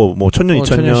하면은 뭐 1000년,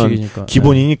 2000년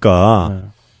기본이니까.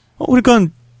 그러니까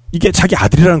이게 자기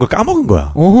아들이라는 걸 까먹은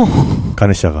거야.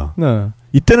 가네샤가.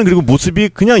 이때는 그리고 모습이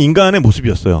그냥 인간의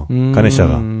모습이었어요.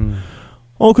 가네샤가.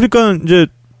 그러니까 이제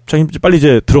자기 빨리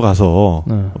이제 들어가서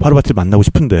파르바티를 만나고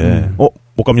싶은데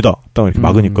못 갑니다. 딱 이렇게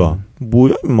막으니까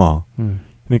뭐야 임마.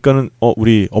 그러니까는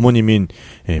우리 어머님인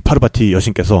파르바티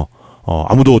여신께서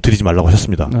아무도 드리지 말라고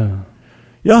하셨습니다.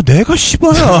 야, 내가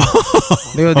시바야.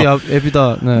 내가 네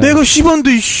애비다. 내가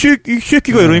시바인데 이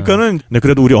새끼가 이러니까는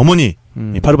그래도 우리 어머니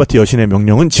파르바티 여신의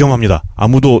명령은 지엄합니다.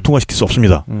 아무도 통과시킬 수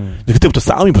없습니다. 그때부터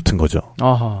싸움이 붙은 거죠.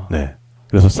 네.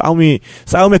 그래서 싸움의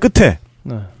끝에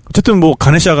어쨌든 뭐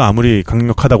가네샤가 아무리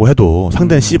강력하다고 해도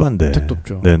상대는 시바인데. 택도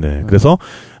없죠. 네네. 그래서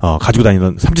가지고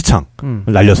다니던 삼지창을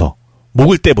날려서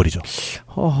목을 떼버리죠.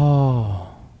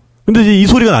 근데 이제 이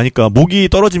소리가 나니까 목이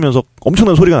떨어지면서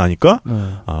엄청난 소리가 나니까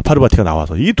파르바티가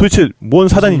나와서 이게 도대체 뭔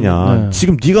사단이냐.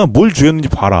 지금 네가 뭘 죽였는지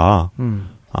봐라.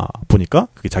 보니까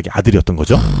그게 자기 아들이었던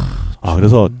거죠.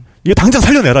 그래서 이거 당장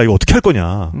살려내라. 이거 어떻게 할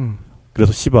거냐.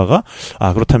 그래서 시바가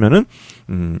그렇다면은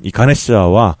이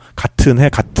가네샤와 같은 해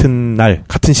같은 날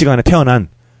같은 시간에 태어난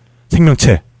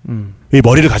생명체의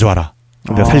머리를 가져와라.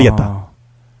 내가 살리겠다.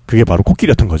 그게 바로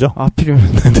코끼리였던 거죠.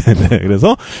 필요면. 네네.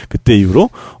 그래서 그때 이후로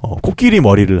코끼리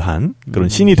머리를 한 그런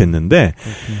신이 됐는데,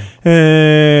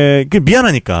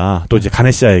 미안하니까 또 이제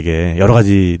가네샤에게 여러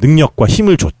가지 능력과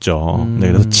힘을 줬죠. 네,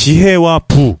 그래서 지혜와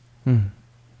부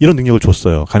이런 능력을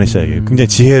줬어요. 가네샤에게 굉장히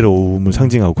지혜로움을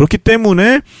상징하고 그렇기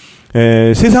때문에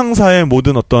세상사의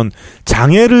모든 어떤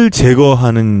장애를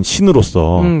제거하는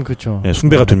신으로서 그렇죠.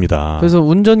 숭배가 됩니다. 그래서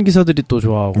운전기사들이 또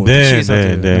좋아하고 네.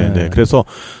 그래서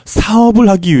사업을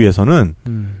하기 위해서는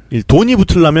돈이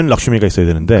붙으려면 락슈미가 있어야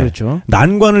되는데 그렇죠.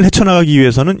 난관을 헤쳐나가기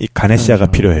위해서는 이 가네시아가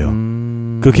필요해요.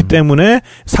 그렇기 때문에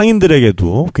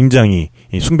상인들에게도 굉장히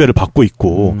숭배를 받고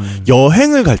있고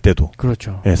여행을 갈 때도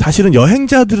그렇죠. 사실은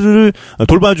여행자들을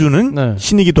돌봐주는 네.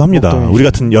 신이기도 합니다. 목동이죠. 우리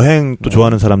같은 여행 또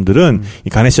좋아하는 사람들은 이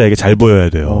가네시아에게 잘 보여야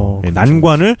돼요. 그렇죠.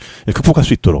 난관을 극복할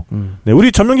수 있도록. 네,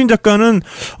 우리 전명진 작가는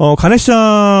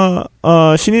가네시아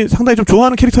신이 상당히 좀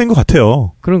좋아하는 캐릭터인 것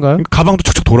같아요. 그런가요? 가방도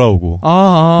척척 돌아오고.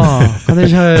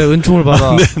 가네시아의 은총을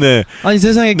받아. 네네. 아니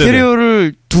세상에 네네.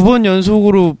 캐리어를 2번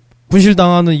연속으로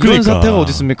분실당하는 이런 사태가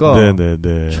어디 있습니까?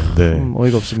 네네네.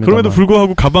 어이가 없습니다. 그럼에도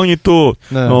불구하고 가방이 또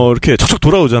이렇게 척척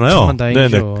돌아오잖아요.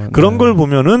 다행이죠. 그런 걸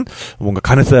보면은 뭔가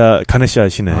가네시아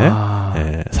신의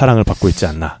사랑을 받고 있지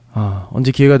않나.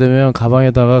 언제 기회가 되면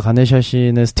가방에다가 가네시아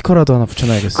신의 스티커라도 하나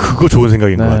붙여놔야겠어요. 그거 좋은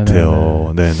생각인 것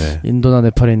같아요. 네네. 인도나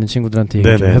네팔에 있는 친구들한테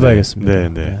얘기 좀 해봐야겠습니다.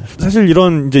 네네. 사실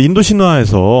이런 이제 인도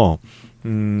신화에서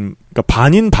그러니까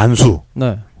반인 반수.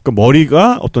 네. 그러니까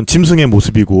머리가 어떤 짐승의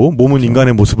모습이고 몸은 그렇죠.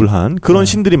 인간의 모습을 한 그런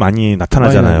신들이 많이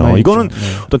나타나잖아요. 많이 이거는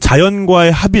어떤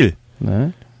자연과의 합일을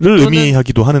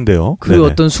의미하기도 하는데요. 그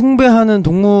어떤 숭배하는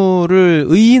동물을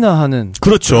의인화하는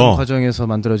그렇죠. 그런 과정에서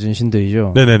만들어진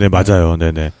신들이죠. 네네네 맞아요.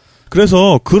 네네.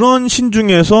 그래서 그런 신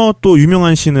중에서 또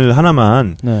유명한 신을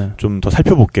하나만 좀 더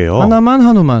살펴볼게요.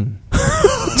 하누만.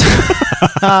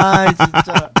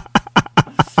 진짜.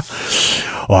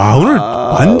 와, 오늘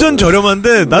완전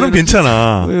저렴한데, 나름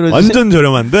괜찮아. 완전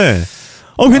저렴한데,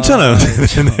 괜찮아요.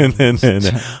 네네네.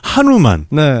 하누만.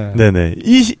 네네.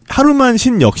 이 하누만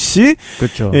신 역시,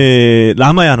 그렇죠.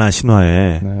 라마야나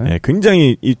신화에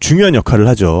굉장히 이 중요한 역할을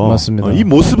하죠. 맞습니다. 이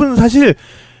모습은 사실,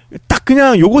 딱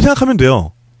그냥 요거 생각하면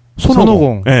돼요.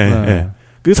 손오공.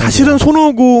 그 사실은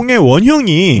손오공의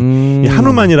원형이 이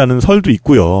하누만이라는 설도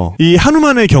있고요. 이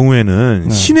하누만의 경우에는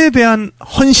신에 대한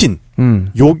헌신,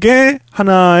 요게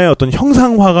하나의 어떤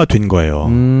형상화가 된 거예요.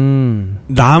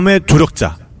 람의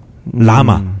조력자,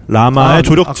 라마의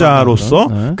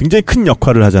조력자로서 굉장히 큰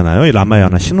역할을 하잖아요. 이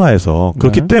라마야나 신화에서.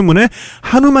 그렇기 때문에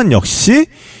하누만 역시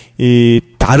이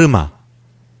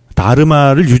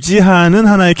다르마를 유지하는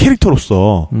하나의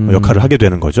캐릭터로서 역할을 하게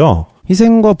되는 거죠.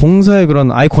 희생과 봉사의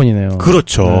그런 아이콘이네요.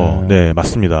 그렇죠. 네,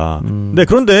 맞습니다. 네,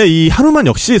 그런데 이 하누만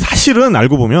역시 사실은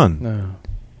알고 보면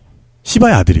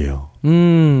시바의 아들이에요.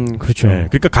 그렇죠. 네,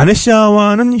 그러니까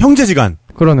가네시아와는 형제지간.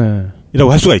 그러네.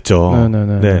 이라고 할 수가 있죠.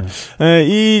 네.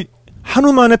 이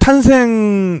하누만의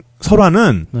탄생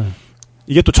설화는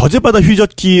이게 또 저제바다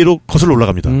휘젓기로 거슬러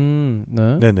올라갑니다.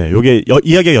 네네. 요게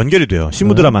이야기가 연결이 돼요.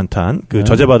 시무드라만탄 그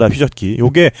저제바다 휘젓기.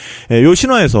 요게 요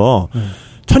신화에서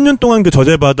 1000년 동안 그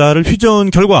저제바다를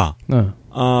휘저은 결과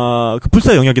그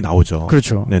불사 영역이 나오죠.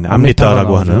 그렇죠. 네네.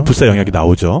 암리타라고 하는 불사 영역이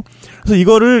나오죠. 그래서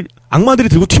이거를 악마들이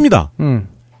들고 튑니다.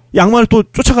 이 악마를 또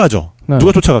쫓아가죠.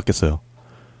 누가 쫓아갔겠어요?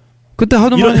 그때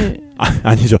하누만이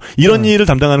아니죠. 이런 일을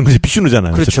담당하는 것이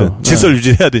비슈누잖아요. 그렇죠. 질서를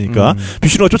유지해야 되니까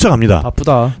비슈누가 쫓아갑니다.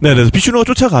 바쁘다. 네, 그래서 비슈누가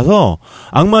쫓아가서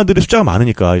악마들의 숫자가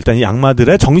많으니까 일단 이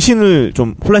악마들의 정신을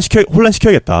좀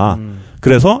혼란시켜야겠다.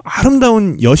 그래서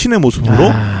아름다운 여신의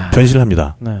모습으로 변신을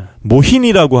합니다.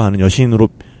 모힌이라고 하는 여신으로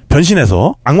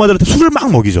변신해서 악마들한테 술을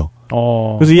막 먹이죠.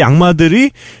 그래서 이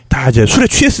악마들이 다 이제 술에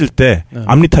취했을 때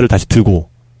암리타를 다시 들고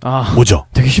오죠.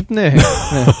 되게 쉽네.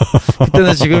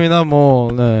 그때나 지금이나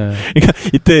그러니까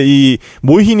이때 이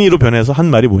모히니로 변해서 한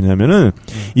말이 뭐냐면은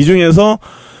이 중에서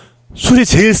술이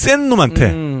제일 센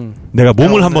놈한테 내가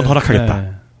몸을 한번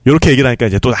허락하겠다. 이렇게 얘기를 하니까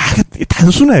이제 또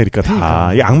단순해. 그러니까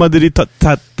다 이 악마들이 다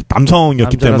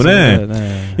남성이었기 때문에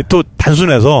또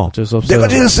단순해서 내가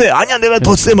제일 세. 아니야 내가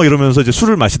더 세. 막 이러면서 이제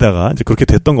술을 마시다가 이제 그렇게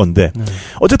됐던 건데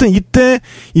어쨌든 이때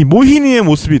이 모히니의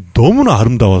모습이 너무나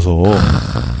아름다워서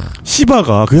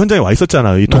시바가 그 현장에 와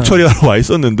있었잖아요. 이 독처리하러 와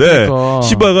있었는데 그러니까.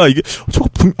 시바가 이게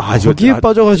거기에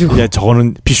빠져가지고 야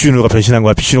저거는 비슈누가 변신한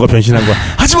거야.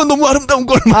 하지만 너무 아름다운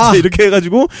걸 이렇게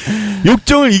해가지고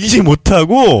욕정을 이기지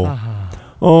못하고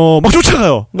막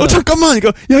쫓아가요. 잠깐만, 그러니까,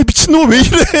 야, 미친놈아, 왜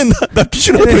이래? 나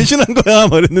비슈누가 변신한 거야.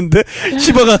 막 이랬는데,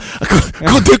 시바가,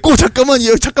 그거 됐고, 잠깐만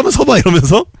서봐.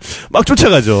 이러면서, 막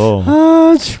쫓아가죠.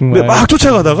 정말. 근데 막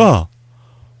쫓아가다가,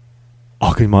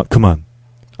 그만.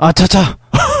 차차.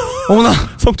 어머나.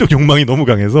 성적 욕망이 너무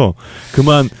강해서,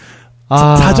 그만,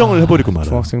 사정을 해버리고 말아요.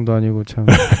 중학생도 아니고 참.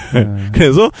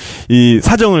 그래서 이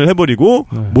사정을 해버리고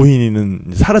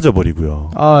모히니는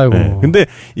사라져버리고요. 아이고. 근데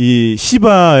이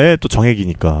시바의 또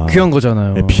정액이니까 귀한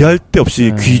거잖아요. 비할 데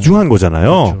없이 귀중한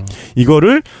거잖아요. 그렇죠.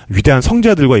 이거를 위대한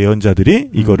성자들과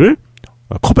예언자들이 이거를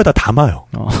컵에다 담아요.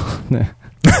 네.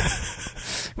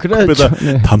 컵에다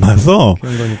네. 담아서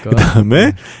그런 거니까.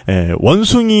 그다음에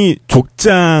원숭이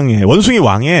족장에 원숭이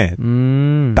왕의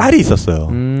딸이 있었어요.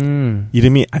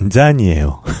 이름이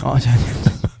안잔이에요. 아, 잔이.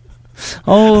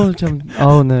 아우 참,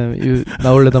 아우 네,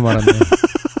 나올래다 말았네.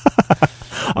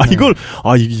 이걸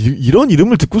이런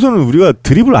이름을 듣고서는 우리가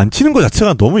드립을 안 치는 것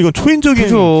자체가 너무 이건 초인적인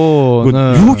그죠.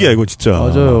 네. 유혹이야 이거 진짜.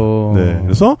 맞아요. 네,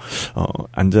 그래서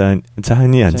안잔이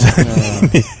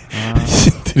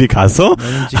신들이 가서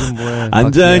지금 뭐해,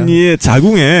 안잔이의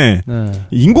자궁에 네.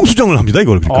 인공 수정을 합니다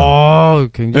이걸 그러니까.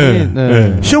 굉장히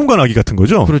네. 시험관 아기 같은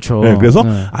거죠. 그렇죠. 네, 그래서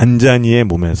네. 안잔이의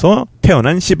몸에서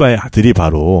태어난 시바의 아들이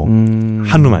바로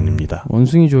하누만입니다.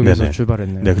 원숭이족에서 네네.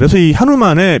 출발했네요. 네, 그래서 이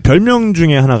하누만의 별명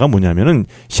중에 하나가 뭐냐면은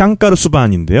샹까르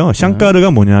수반인데요.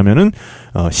 샹까르가 뭐냐면은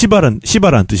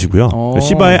시바라는 뜻이고요.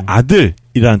 시바의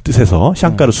아들이라는 뜻에서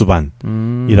샹까르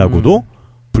수반이라고도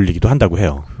불리기도 한다고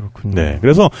해요. 그렇군요. 네,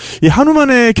 그래서 이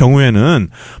하누만의 경우에는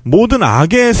모든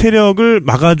악의 세력을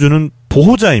막아주는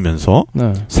보호자이면서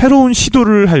네. 새로운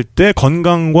시도를 할 때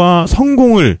건강과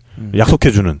성공을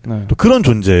약속해주는 네. 또 그런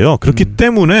존재예요. 그렇기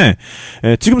때문에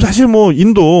지금 사실 뭐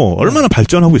인도 얼마나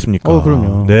발전하고 있습니까?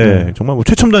 그럼요. 네, 정말 뭐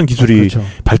최첨단 기술이 그렇죠.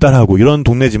 발달하고 이런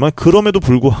동네지만 그럼에도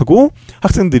불구하고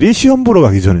학생들이 시험 보러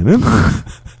가기 전에는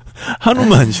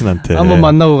하누만 신한테 한번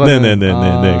만나고 가는.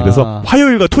 네네네네. 그래서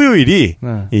화요일과 토요일이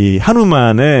네. 이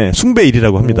하누만의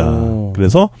숭배일이라고 합니다.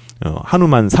 그래서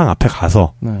하누만 상 앞에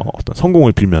가서 어떤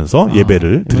성공을 빌면서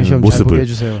예배를 드리는 모습을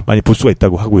많이 볼 수가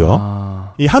있다고 하고요.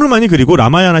 이 하누만이 그리고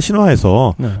라마야나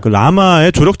신화에서 네. 그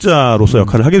라마의 조력자로서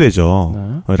역할을 하게 되죠.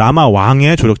 네. 라마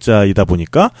왕의 조력자이다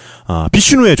보니까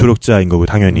비슈누의 조력자인 거고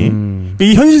당연히.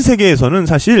 이 현실 세계에서는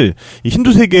사실 이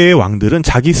힌두 세계의 왕들은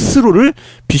자기 스스로를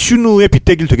비슈누의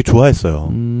빗대기를 되게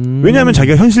좋아했어요. 왜냐하면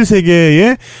자기가 현실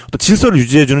세계의 어떤 질서를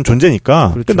유지해주는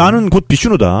존재니까. 그렇죠. 그러니까 나는 곧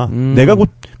비슈누다. 내가 곧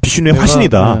비슈누의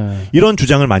화신이다. 네. 이런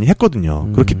주장을 많이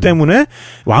했거든요. 그렇기 때문에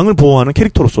왕을 보호하는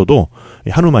캐릭터로서도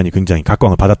하누만이 굉장히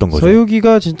각광을 받았던 거죠.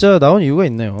 서유기가 진짜 나온 이유가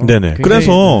있네요. 네네.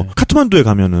 그래서 카트만두에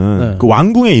가면은 그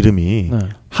왕궁의 이름이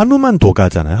하누만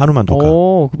도가잖아요. 하누만 도가.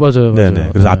 맞아요. 네네.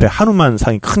 그래서 앞에 하누만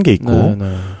상이 큰 게 있고.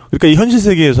 그러니까 이 현실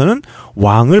세계에서는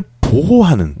왕을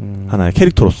보호하는 하나의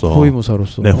캐릭터로서,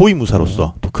 호위무사로서,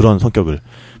 호위무사로서 또 그런 성격을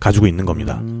가지고 있는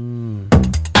겁니다.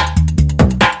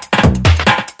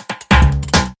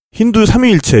 힌두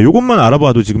삼위일체 요것만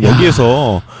알아봐도 지금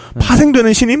여기에서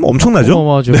파생되는 신이 엄청나죠?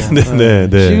 맞죠. 네.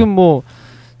 지금 뭐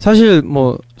사실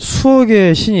뭐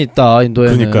수억의 신이 있다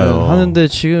인도에는. 그러니까요. 하는데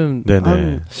지금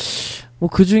뭐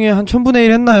그 중에 한 1000분의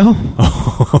 1 했나요?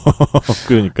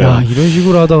 그러니까요. 이런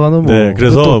식으로 하다가는 뭐 네,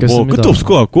 그래서 뭐 끝도 없을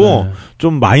것 같고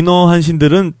좀 마이너한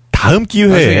신들은 다음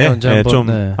기회에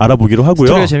좀 알아보기로 하고요.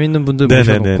 스토리가 재밌는 분들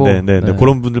모셔놓고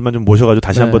그런 분들만 좀 모셔가지고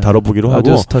다시 한번 다뤄보기로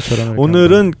하고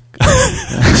오늘은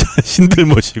신들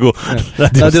모시고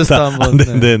라디오스타 한번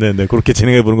네네네 그렇게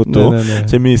진행해보는 것도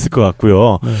재미있을 것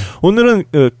같고요. 오늘은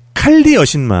칼리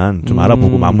여신만 좀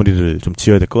알아보고 마무리를 좀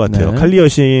지어야 될 것 같아요. 칼리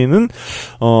여신은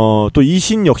또 이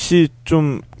신 역시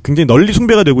좀 굉장히 널리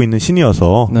숭배가 되고 있는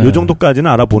신이어서 이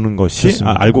정도까지는 알아보는 것이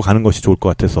알고 가는 것이 좋을 것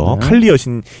같아서 칼리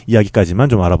여신 이야기까지만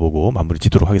좀 알아보고 마무리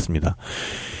짓도록 하겠습니다.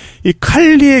 이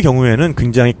칼리의 경우에는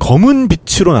굉장히 검은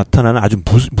빛으로 나타나는 아주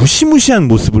무시무시한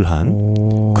모습을 한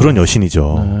그런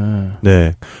여신이죠.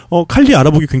 네. 칼리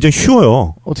알아보기 굉장히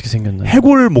쉬워요. 어떻게 생겼나요?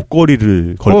 해골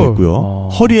목걸이를 걸고 있고요.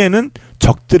 허리에는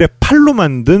적들의 팔로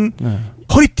만든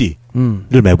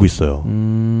허리띠를 메고 있어요.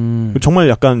 정말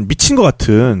약간 미친 것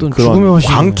같은 그런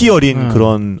광기 어린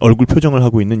그런 얼굴 표정을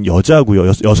하고 있는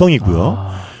여자고요. 여성이고요.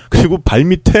 그리고 발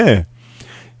밑에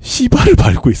시바를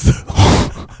밟고 있어요.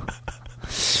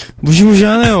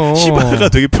 무시무시하네요. 시바가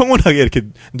되게 평온하게 이렇게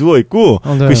누워있고,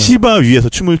 그 시바 위에서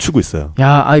춤을 추고 있어요.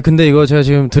 근데 이거 제가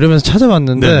지금 들으면서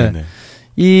찾아봤는데,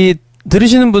 이,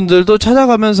 들으시는 분들도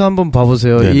찾아가면서 한번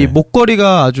봐보세요. 네네. 이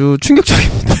목걸이가 아주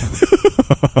충격적입니다.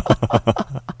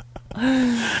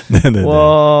 네네.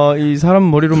 와, 이 사람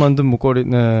머리로 만든 목걸이,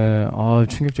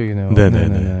 충격적이네요.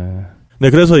 네네네. 네,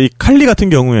 그래서 이 칼리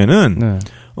같은 경우에는,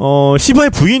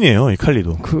 시바의 부인이에요, 이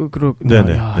칼리도.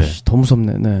 네네. 더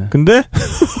무섭네, 근데?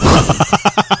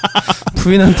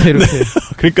 부인한테 이렇게.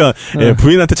 그러니까,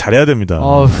 부인한테 잘해야 됩니다.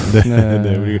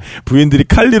 네. 우리 부인들이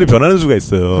칼리를 변하는 수가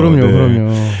있어요.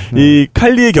 그럼요. 이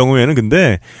칼리의 경우에는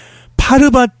근데,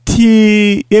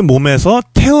 파르바티의 몸에서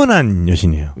태어난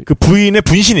여신이에요. 그 부인의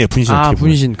분신이에요, 분신.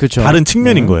 분신, 그쵸. 다른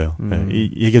측면인 거예요. 이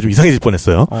얘기가 좀 이상해질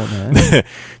뻔했어요. 네.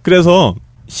 그래서,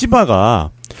 시바가,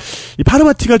 이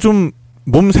파르바티가 좀,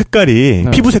 몸 색깔이,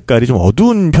 피부 색깔이 좀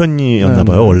어두운 편이었나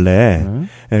봐요, 원래.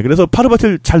 네, 그래서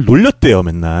파르바티를 잘 놀렸대요,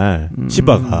 맨날.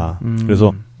 시바가.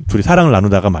 그래서 둘이 사랑을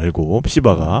나누다가 말고,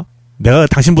 시바가 내가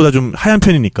당신보다 좀 하얀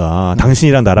편이니까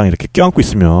당신이랑 나랑 이렇게 껴안고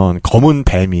있으면 검은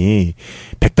뱀이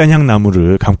백단향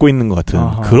나무를 감고 있는 것 같은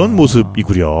그런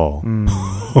모습이구려.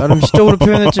 나름 시적으로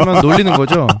표현했지만 놀리는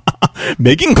거죠.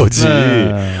 맥인 거지.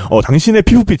 네. 당신의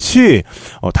피부빛이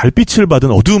달빛을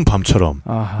받은 어두운 밤처럼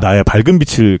나의 밝은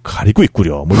빛을 가리고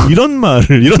있구려. 뭐 이런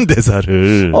말을, 이런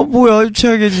대사를. 뭐야,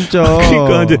 유치하게 진짜.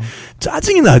 그러니까 이제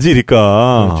짜증이 나지,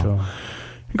 그러니까. 그렇죠.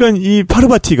 그러니까 이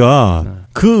파르바티가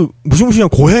그 무시무시한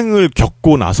고행을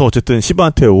겪고 나서 어쨌든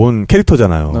시바한테 온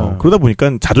캐릭터잖아요. 그러다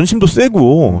보니까 자존심도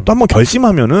세고 또 한번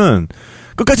결심하면은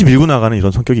끝까지 밀고 나가는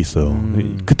이런 성격이 있어요.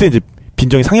 그때 이제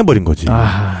빈정이 상해버린 거지.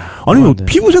 아니, 뭐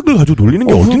피부색을 가지고 놀리는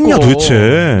게 어딨냐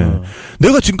도대체.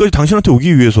 내가 지금까지 당신한테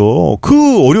오기 위해서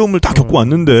그 어려움을 다 겪고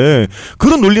왔는데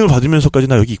그런 놀림을 받으면서까지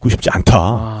나 여기 있고 싶지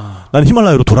않다. 나는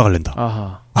히말라야로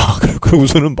돌아갈랜다.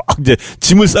 그러고서는 막 이제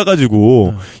짐을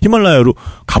싸가지고 히말라야로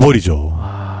가버리죠.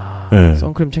 네.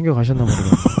 선크림 챙겨 가셨나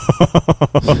모르겠네.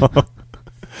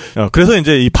 그래서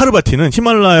이제 이 파르바티는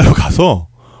히말라야로 가서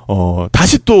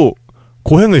다시 또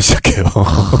고행을 시작해요.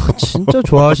 진짜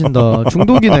좋아하신다.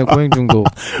 중독이네, 고행 중독.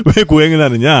 왜 고행을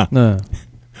하느냐? 네.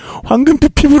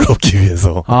 황금빛 피부를 얻기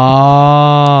위해서.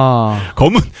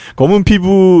 검은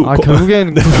피부.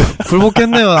 결국엔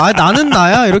굴복했네요. 나는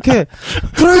나야. 이렇게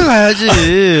쿨하게 가야지.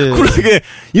 쿨하게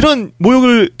이런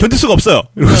모욕을 견딜 수가 없어요.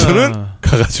 이러고서는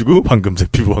가가지고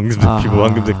황금색 피부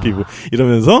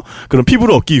이러면서 그런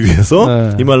피부를 얻기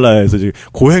위해서 히말라야에서 이제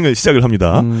고행을 시작을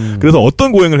합니다. 그래서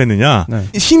어떤 고행을 했느냐?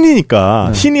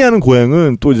 신이니까 신이 하는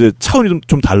고행은 또 이제 차원이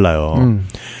좀 달라요.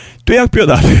 뙤약볕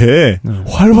아래에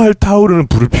활활 타오르는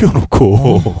불을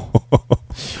피워놓고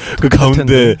그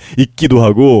가운데 있기도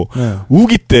하고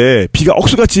우기 때 비가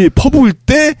억수같이 퍼부을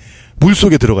때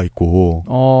물속에 들어가 있고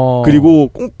그리고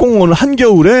꽁꽁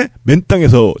한겨울에 맨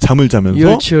땅에서 잠을 자면서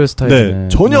이열치열 스타일이네.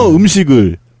 전혀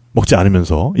음식을 먹지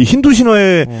않으면서 이 힌두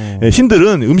신화의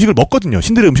신들은 음식을 먹거든요.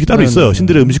 신들의 음식이 따로 있어요.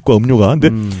 신들의 음식과 음료가.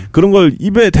 근데 그런 걸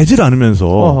입에 대질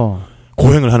않으면서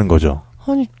고행을 하는 거죠.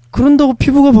 아니 그런다고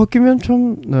피부가 바뀌면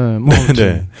좀 네.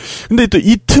 근데 또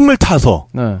이 틈을 타서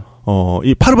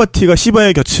이 파르바티가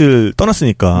시바의 곁을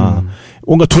떠났으니까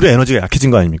뭔가 둘의 에너지가 약해진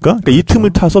거 아닙니까? 그러니까 이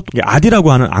틈을 타서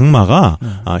아디라고 하는 악마가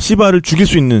시바를 죽일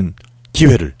수 있는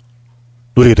기회를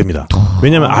노리게 됩니다.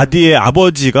 왜냐하면 아디의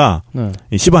아버지가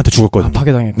이 시바한테 죽었거든요.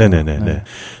 파괴당했고. 네네네. 네.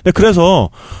 그래서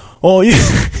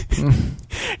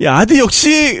이 아디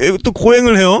역시 또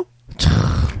고행을 해요.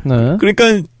 네.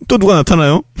 그러니까 또 누가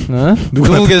나타나요? 네?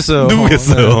 누구겠어요?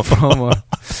 누구겠어요?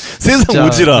 세상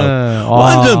오지랖. 네.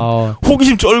 완전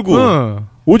호기심 쩔고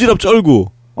오지랖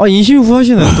쩔고. 인심이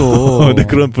후하시네 또. 네,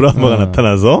 그런 브라마가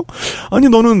나타나서 아니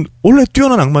너는 원래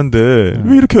뛰어난 악마인데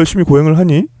왜 이렇게 열심히 고행을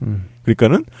하니?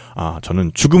 그러니까는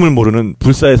저는 죽음을 모르는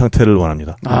불사의 상태를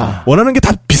원합니다. 원하는 게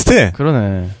다 비슷해.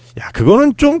 그러네. 야,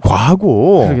 그거는 좀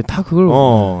과하고. 그러게 다 그걸.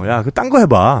 야, 딴 거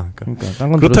해봐. 그러니까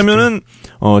딴 건 그렇다면은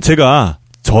제가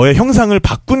저의 형상을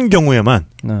바꾼 경우에만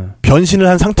변신을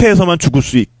한 상태에서만 죽을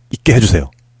수 있게 해주세요.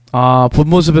 본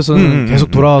모습에서는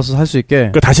계속 돌아와서 살 수 있게.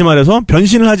 그러니까 다시 말해서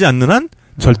변신을 하지 않는 한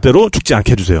절대로 죽지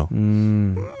않게 해주세요.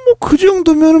 뭐 그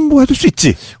정도면은 뭐 해줄 수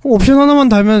있지. 옵션 하나만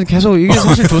달면 계속 이게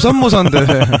사실 조삼모사인데.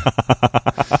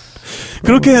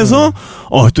 그렇게 해서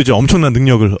또 이제 엄청난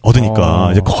능력을 얻으니까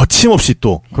이제 거침없이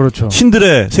또 그렇죠.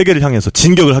 신들의 세계를 향해서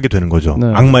진격을 하게 되는 거죠.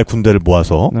 네. 악마의 군대를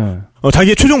모아서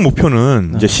자기의 최종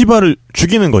목표는 이제 시바를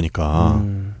죽이는 거니까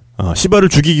시바를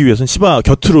죽이기 위해서는 시바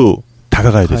곁으로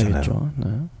다가가야 되잖아요. 네.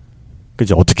 그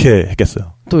이제 어떻게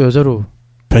했겠어요? 또 여자로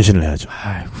변신을 해야죠.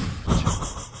 아이고.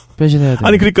 변신해야 돼.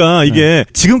 아니 그러니까 이게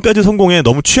지금까지 성공에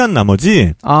너무 취한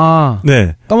나머지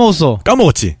네.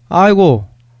 까먹었지. 아이고.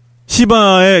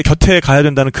 시바의 곁에 가야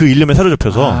된다는 그 일념에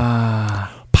사로잡혀서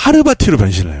파르바티로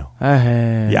변신을 해요.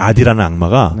 이 아디라는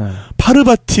악마가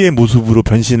파르바티의 모습으로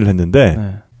변신을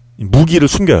했는데 무기를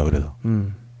숨겨요. 그래서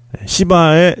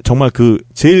시바의 정말 그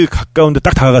제일 가까운데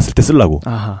딱 다가갔을 때 쓰려고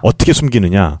어떻게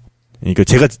숨기느냐. 그러니까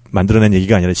제가 만들어낸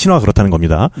얘기가 아니라 신화가 그렇다는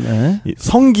겁니다. 네. 이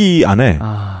성기 안에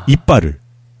이빨을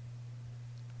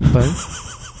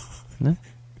네?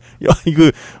 이거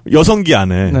여성기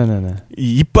안에 네네네.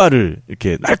 이 이빨을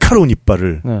이렇게 날카로운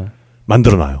이빨을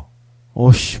만들어놔요.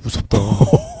 어씨 무섭다.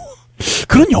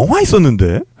 그런 영화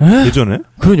있었는데 예전에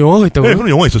그런 영화가 있다고요? 네, 그런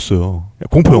영화 있었어요.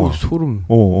 공포 영화. 소름.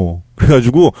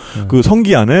 그래가지고 그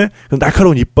성기 안에 그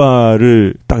날카로운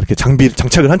이빨을 딱 이렇게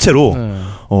장착을 한 채로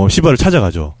시바를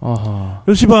찾아가죠.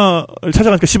 그래서 시바를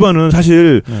찾아가니까 시바는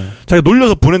사실 자기가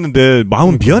놀려서 보냈는데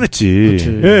마음은 미안했지.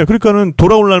 예, 그러니까는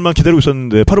돌아올 날만 기다리고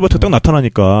있었는데 파르바티가 딱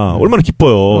나타나니까 얼마나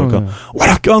기뻐요. 그러니까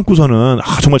와락 껴안고서는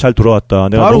정말 잘 돌아왔다.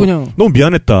 내가 바로 너무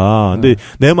미안했다. 근데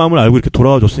내 마음을 알고 이렇게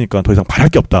돌아와 줬으니까 더 이상 바랄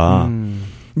게 없다.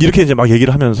 이렇게 이제 막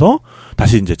얘기를 하면서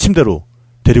다시 이제 침대로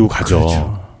데리고 가죠.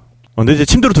 그렇죠. 근데 이제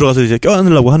침대로 들어가서 이제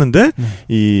껴안으려고 하는데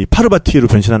이 파르바티로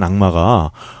변신한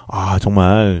악마가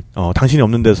정말 당신이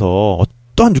없는 데서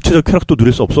어떠한 육체적 쾌락도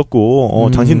누릴 수 없었고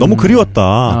당신이 너무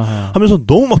그리웠다 하면서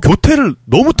너무 막 교태를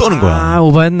너무 떠는 거야.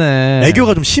 오버했네.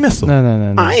 애교가 좀 심했어.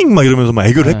 네네네. 아잉 막 이러면서 막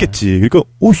애교를 했겠지. 그러니까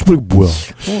씨발 이거 뭐야?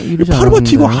 이거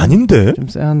파르바티 이거 아닌데? 좀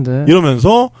쎄한데.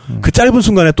 이러면서 그 짧은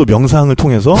순간에 또 명상을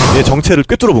통해서 얘 정체를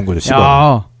꿰뚫어 본 거죠.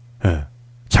 시바. 예.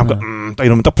 잠깐 딱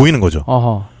이러면 딱 보이는 거죠.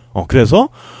 그래서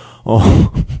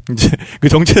이제 그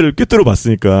정체를 꿰뚫어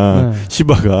봤으니까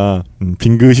시바가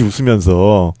빙긋이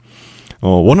웃으면서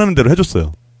원하는 대로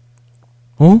해줬어요.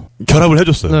 결합을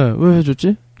해줬어요. 네, 왜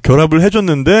해줬지? 결합을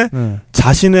해줬는데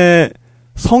자신의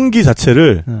성기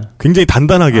자체를 굉장히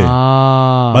단단하게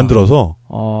만들어서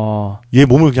얘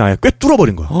몸을 그냥 아예 꿰뚫어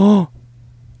버린 거야.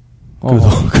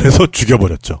 그래서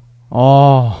죽여버렸죠.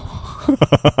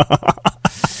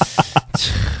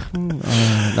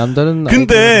 남다른.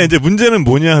 근데 이제 문제는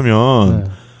뭐냐 하면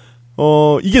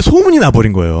이게 소문이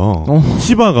나버린 거예요.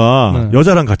 시바가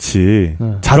여자랑 같이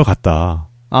자러 갔다.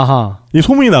 이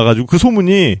소문이 나가지고 그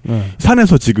소문이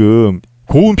산에서 지금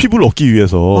고운 피부를 얻기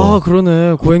위해서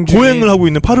그러네. 고행을 하고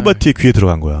있는 파르바티의 귀에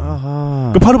들어간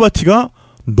거야. 그 파르바티가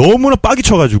너무나 빡이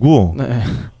쳐가지고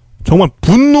정말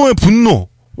분노의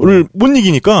분노를 못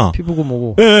이기니까 피부고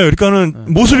뭐고. 그러니까는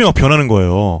모습이 막 변하는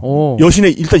거예요.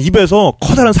 여신의 일단 입에서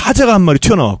커다란 사자가 한 마리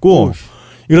튀어나왔고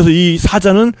그래서 이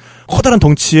사자는 커다란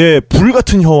덩치에 불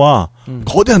같은 혀와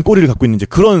거대한 꼬리를 갖고 있는 이제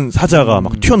그런 사자가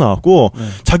막 튀어나왔고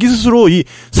자기 스스로 이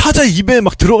사자 입에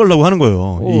막 들어가려고 하는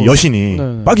거예요. 이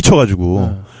여신이 빡이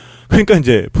쳐가지고 그러니까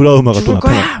이제 브라우마가 또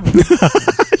나타나.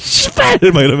 씨발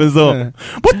막 이러면서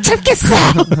못 참겠어.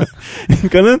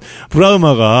 그러니까는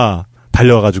브라우마가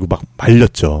달려와가지고 막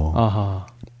말렸죠.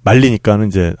 말리니까는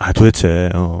이제 도대체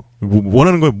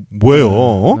원하는 거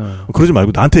뭐예요? 그러지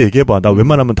말고 나한테 얘기해봐. 나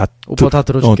웬만하면 다 오빠 다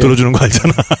들어줄게. 들어주는 거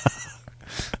알잖아.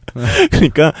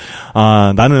 그러니까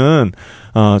나는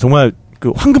정말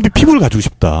그 황금빛 피부를 가지고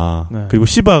싶다. 그리고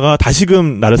시바가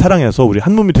다시금 나를 사랑해서 우리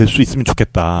한 몸이 될 수 있으면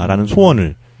좋겠다라는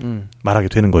소원을 말하게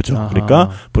되는 거죠.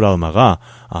 그러니까 브라우마가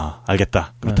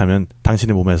알겠다. 그렇다면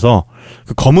당신의 몸에서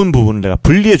그 검은 부분을 내가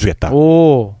분리해 주겠다.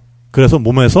 그래서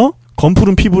몸에서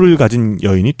검푸른 피부를 가진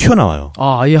여인이 튀어나와요.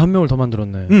 아예 한 명을 더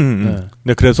만들었네.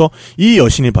 네, 그래서 이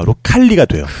여신이 바로 칼리가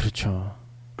돼요. 그렇죠.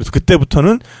 그래서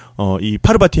그때부터는 이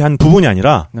파르바티 한 부분이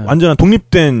아니라 완전한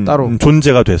독립된 따로.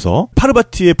 존재가 돼서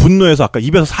파르바티의 분노에서 아까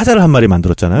입에서 사자를 한 마리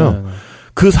만들었잖아요.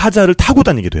 그 사자를 타고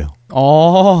다니게 돼요.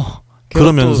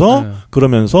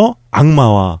 그러면서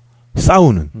악마와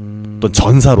싸우는 어떤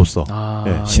전사로서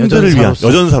신들을 위한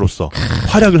여전사로서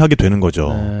활약을 하게 되는 거죠.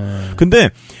 근데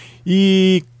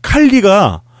이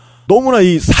칼리가 너무나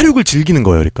이 사륙을 즐기는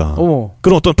거예요, 그러니까.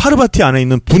 그런 어떤 파르바티 안에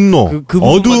있는 분노, 그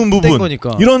어두운 부분,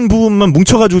 이런 부분만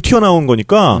뭉쳐가지고 튀어나온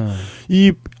거니까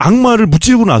이 악마를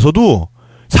무찌르고 나서도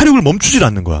사륙을 멈추질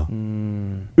않는 거야.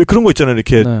 왜 그런 거 있잖아요,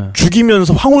 이렇게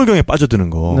죽이면서 황홀경에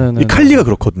빠져드는 거. 이 칼리가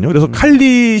그렇거든요. 그래서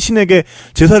칼리 신에게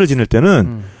제사를 지낼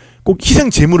때는 꼭 희생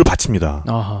제물을 바칩니다.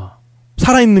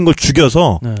 살아있는 걸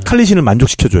죽여서 칼리 신을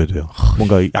만족시켜줘야 돼요.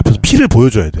 뭔가 앞에서 피를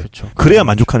보여줘야 돼요. 그래야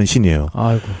만족하는 신이에요.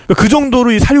 그러니까 그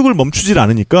정도로 이 사육을 멈추질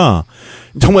않으니까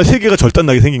정말 세계가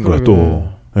절단나게 생긴 거야, 또.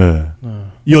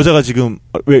 이 여자가 지금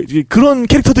왜 그런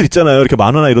캐릭터들 있잖아요. 이렇게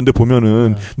만화나 이런 데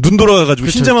보면은 눈 돌아가가지고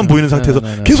흰자만 보이는 상태에서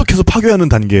계속해서 파괴하는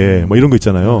단계 뭐 이런 거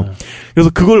있잖아요.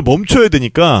 그래서 그걸 멈춰야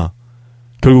되니까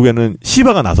결국에는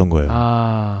시바가 나선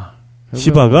거예요.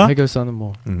 시바가 해결사는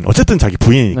뭐 어쨌든 자기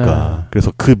부인이니까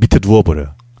그래서 그 밑에 누워버려요.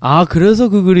 그래서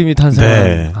그 그림이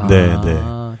탄생한. 네.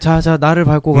 자 나를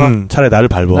밟고 가. 차라리 나를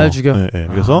밟어. 날 죽여.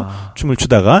 그래서 춤을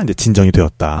추다가 이제 진정이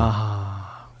되었다.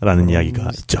 라는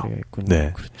이야기가 있죠.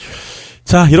 네. 그렇죠.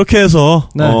 자, 이렇게 해서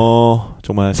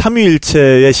정말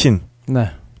삼위일체의 신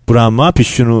브라마,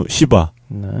 비슈누, 시바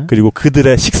그리고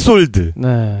그들의 식솔들,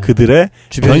 그들의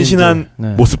변신한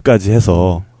모습까지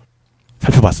해서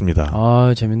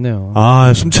살펴봤습니다. 재밌네요.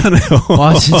 숨차네요.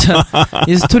 진짜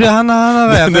이 스토리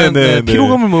하나하나가 약간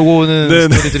피로감을 몰고 오는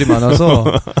스토리들이 많아서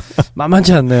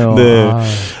만만치 않네요.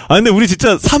 근데 우리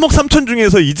진짜 3억 3천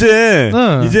중에서 이제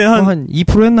한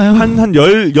 2% 했나요? 한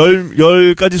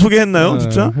 10가지 소개했나요?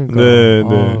 진짜?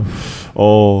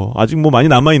 아직 뭐 많이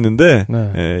남아있는데,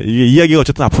 이게 이야기가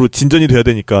어쨌든 앞으로 진전이 돼야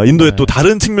되니까, 인도의 또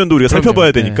다른 측면도 우리가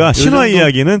살펴봐야 되니까, 신화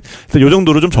이야기는 요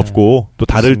정도로 좀 접고, 또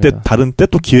다른 때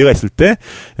또 기회가 있을 때,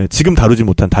 지금 다루지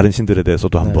못한 다른 신들에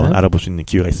대해서도 한번 알아볼 수 있는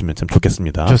기회가 있으면 참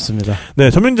좋겠습니다. 좋습니다. 네,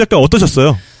 전명진 작가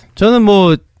어떠셨어요? 저는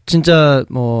진짜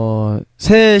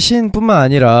새 신뿐만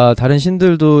아니라 다른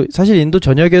신들도 사실 인도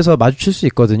전역에서 마주칠 수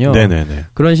있거든요. 네네네.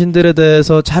 그런 신들에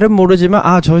대해서 잘은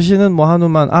모르지만 저 신은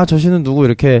하누만, 저 신은 누구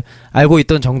이렇게 알고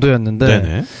있던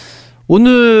정도였는데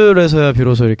오늘에서야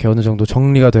비로소 이렇게 어느 정도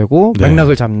정리가 되고 네.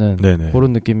 맥락을 잡는 네네.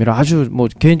 그런 느낌이라 아주 뭐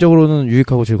개인적으로는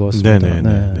유익하고 즐거웠습니다.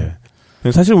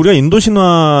 네네. 사실 우리가 인도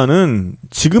신화는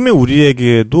지금의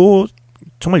우리에게도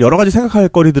정말 여러 가지 생각할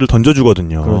거리들을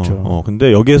던져주거든요. 그렇죠.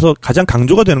 근데 여기에서 가장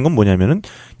강조가 되는 건 뭐냐면은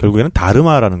결국에는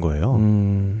다르마라는 거예요.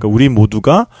 그러니까 우리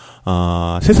모두가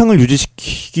세상을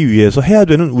유지시키기 위해서 해야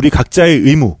되는 우리 각자의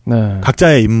의무, 네.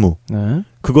 각자의 임무. 네.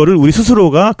 그거를 우리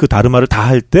스스로가 그 다르마를 다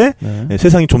할 때 네.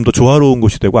 세상이 좀 더 조화로운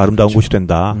곳이 되고 아름다운 그렇죠. 곳이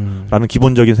된다라는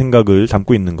기본적인 생각을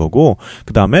담고 있는 거고,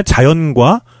 그 다음에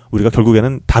자연과 우리가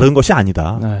결국에는 다른 것이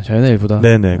아니다. 네, 자연의 일부다.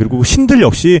 네네. 그리고 신들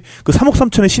역시 그 3억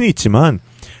 3천의 신이 있지만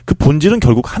그 본질은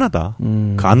결국 하나다.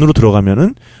 그 안으로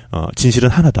들어가면은 진실은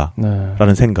하나다라는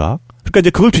네. 생각. 그러니까 이제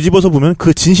그걸 뒤집어서 보면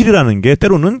그 진실이라는 게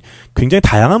때로는 굉장히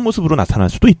다양한 모습으로 나타날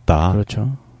수도 있다.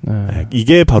 그렇죠. 네. 네,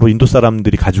 이게 바로 인도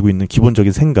사람들이 가지고 있는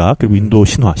기본적인 생각, 그리고 인도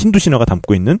신화, 힌두 신화가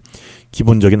담고 있는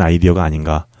기본적인 아이디어가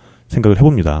아닌가 생각을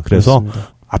해봅니다. 그래서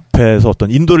그렇습니다. 앞에서 어떤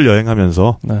인도를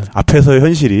여행하면서 네. 앞에서의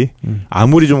현실이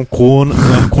아무리 좀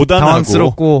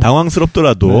고단하고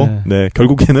당황스럽더라도 네,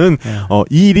 결국에는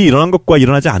이 일이 일어난 것과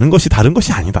일어나지 않은 것이 다른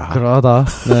것이 아니다. 그러하다.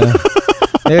 네.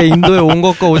 내가 인도에 온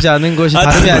것과 오지 않은 것이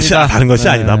다름이 아니다. 다른 것이 네.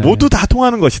 아니다. 모두 다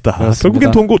통하는 것이다. 그렇습니다.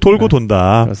 결국엔 돌고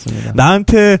돈다. 그렇습니다.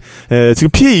 나한테 지금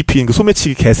피해 입힌 그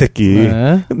소매치기 개새끼.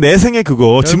 네. 내 생에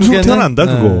그거 짐승으로 태어난다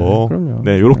네. 그거. 그럼요.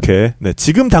 네, 요렇게. 네,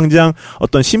 지금 당장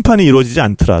어떤 심판이 이루어지지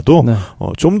않더라도 네.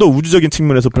 좀 더 우주적인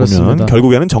측면에서 그렇습니다. 보면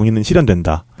결국에는 정의는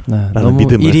실현된다. 네. 라는 너무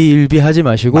믿음을. 일희일비하지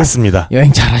마시고 맞습니다.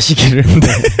 여행 잘 하시기를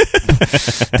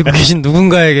듣고 계신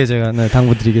누군가에게 제가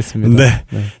당부드리겠습니다. 네.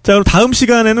 자, 그럼 다음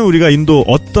시간에는 우리가 인도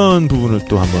어떤 부분을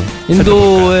또 한번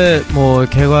인도의 뭐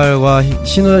개괄과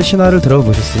신화를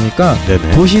들어보셨으니까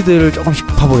네네. 도시들을 조금씩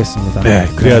파보겠습니다. 네,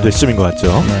 그래야 될 시점인 것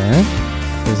같죠. 네.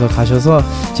 그래서 가셔서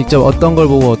직접 어떤 걸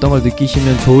보고 어떤 걸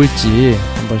느끼시면 좋을지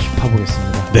한 번씩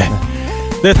파보겠습니다. 네.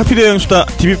 네, 탁피디 여행수다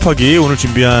디비파기 오늘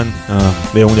준비한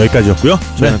내용은 여기까지였고요.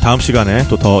 저희는 다음 시간에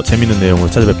또 더 재밌는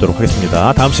내용으로 찾아뵙도록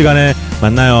하겠습니다. 다음 시간에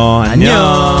만나요. 안녕.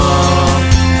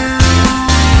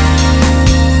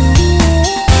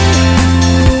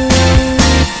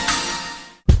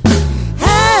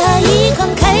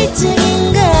 이건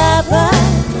갈증인가 봐.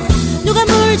 누가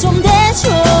물 좀 대줘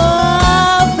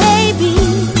baby.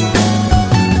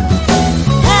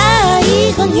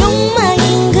 이건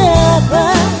욕망인가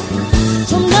봐.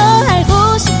 좀 더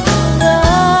알고 싶은 걸.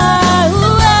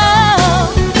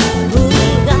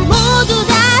 우리가 모두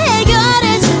다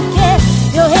해결해줄게.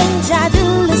 여행자들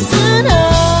listen up.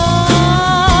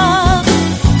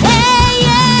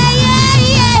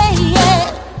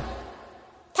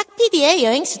 탁PD의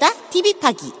여행수다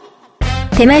디비파기.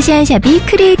 대마시안 샵이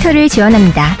크리에이터를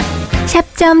지원합니다.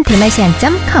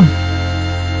 샵.대마시안.com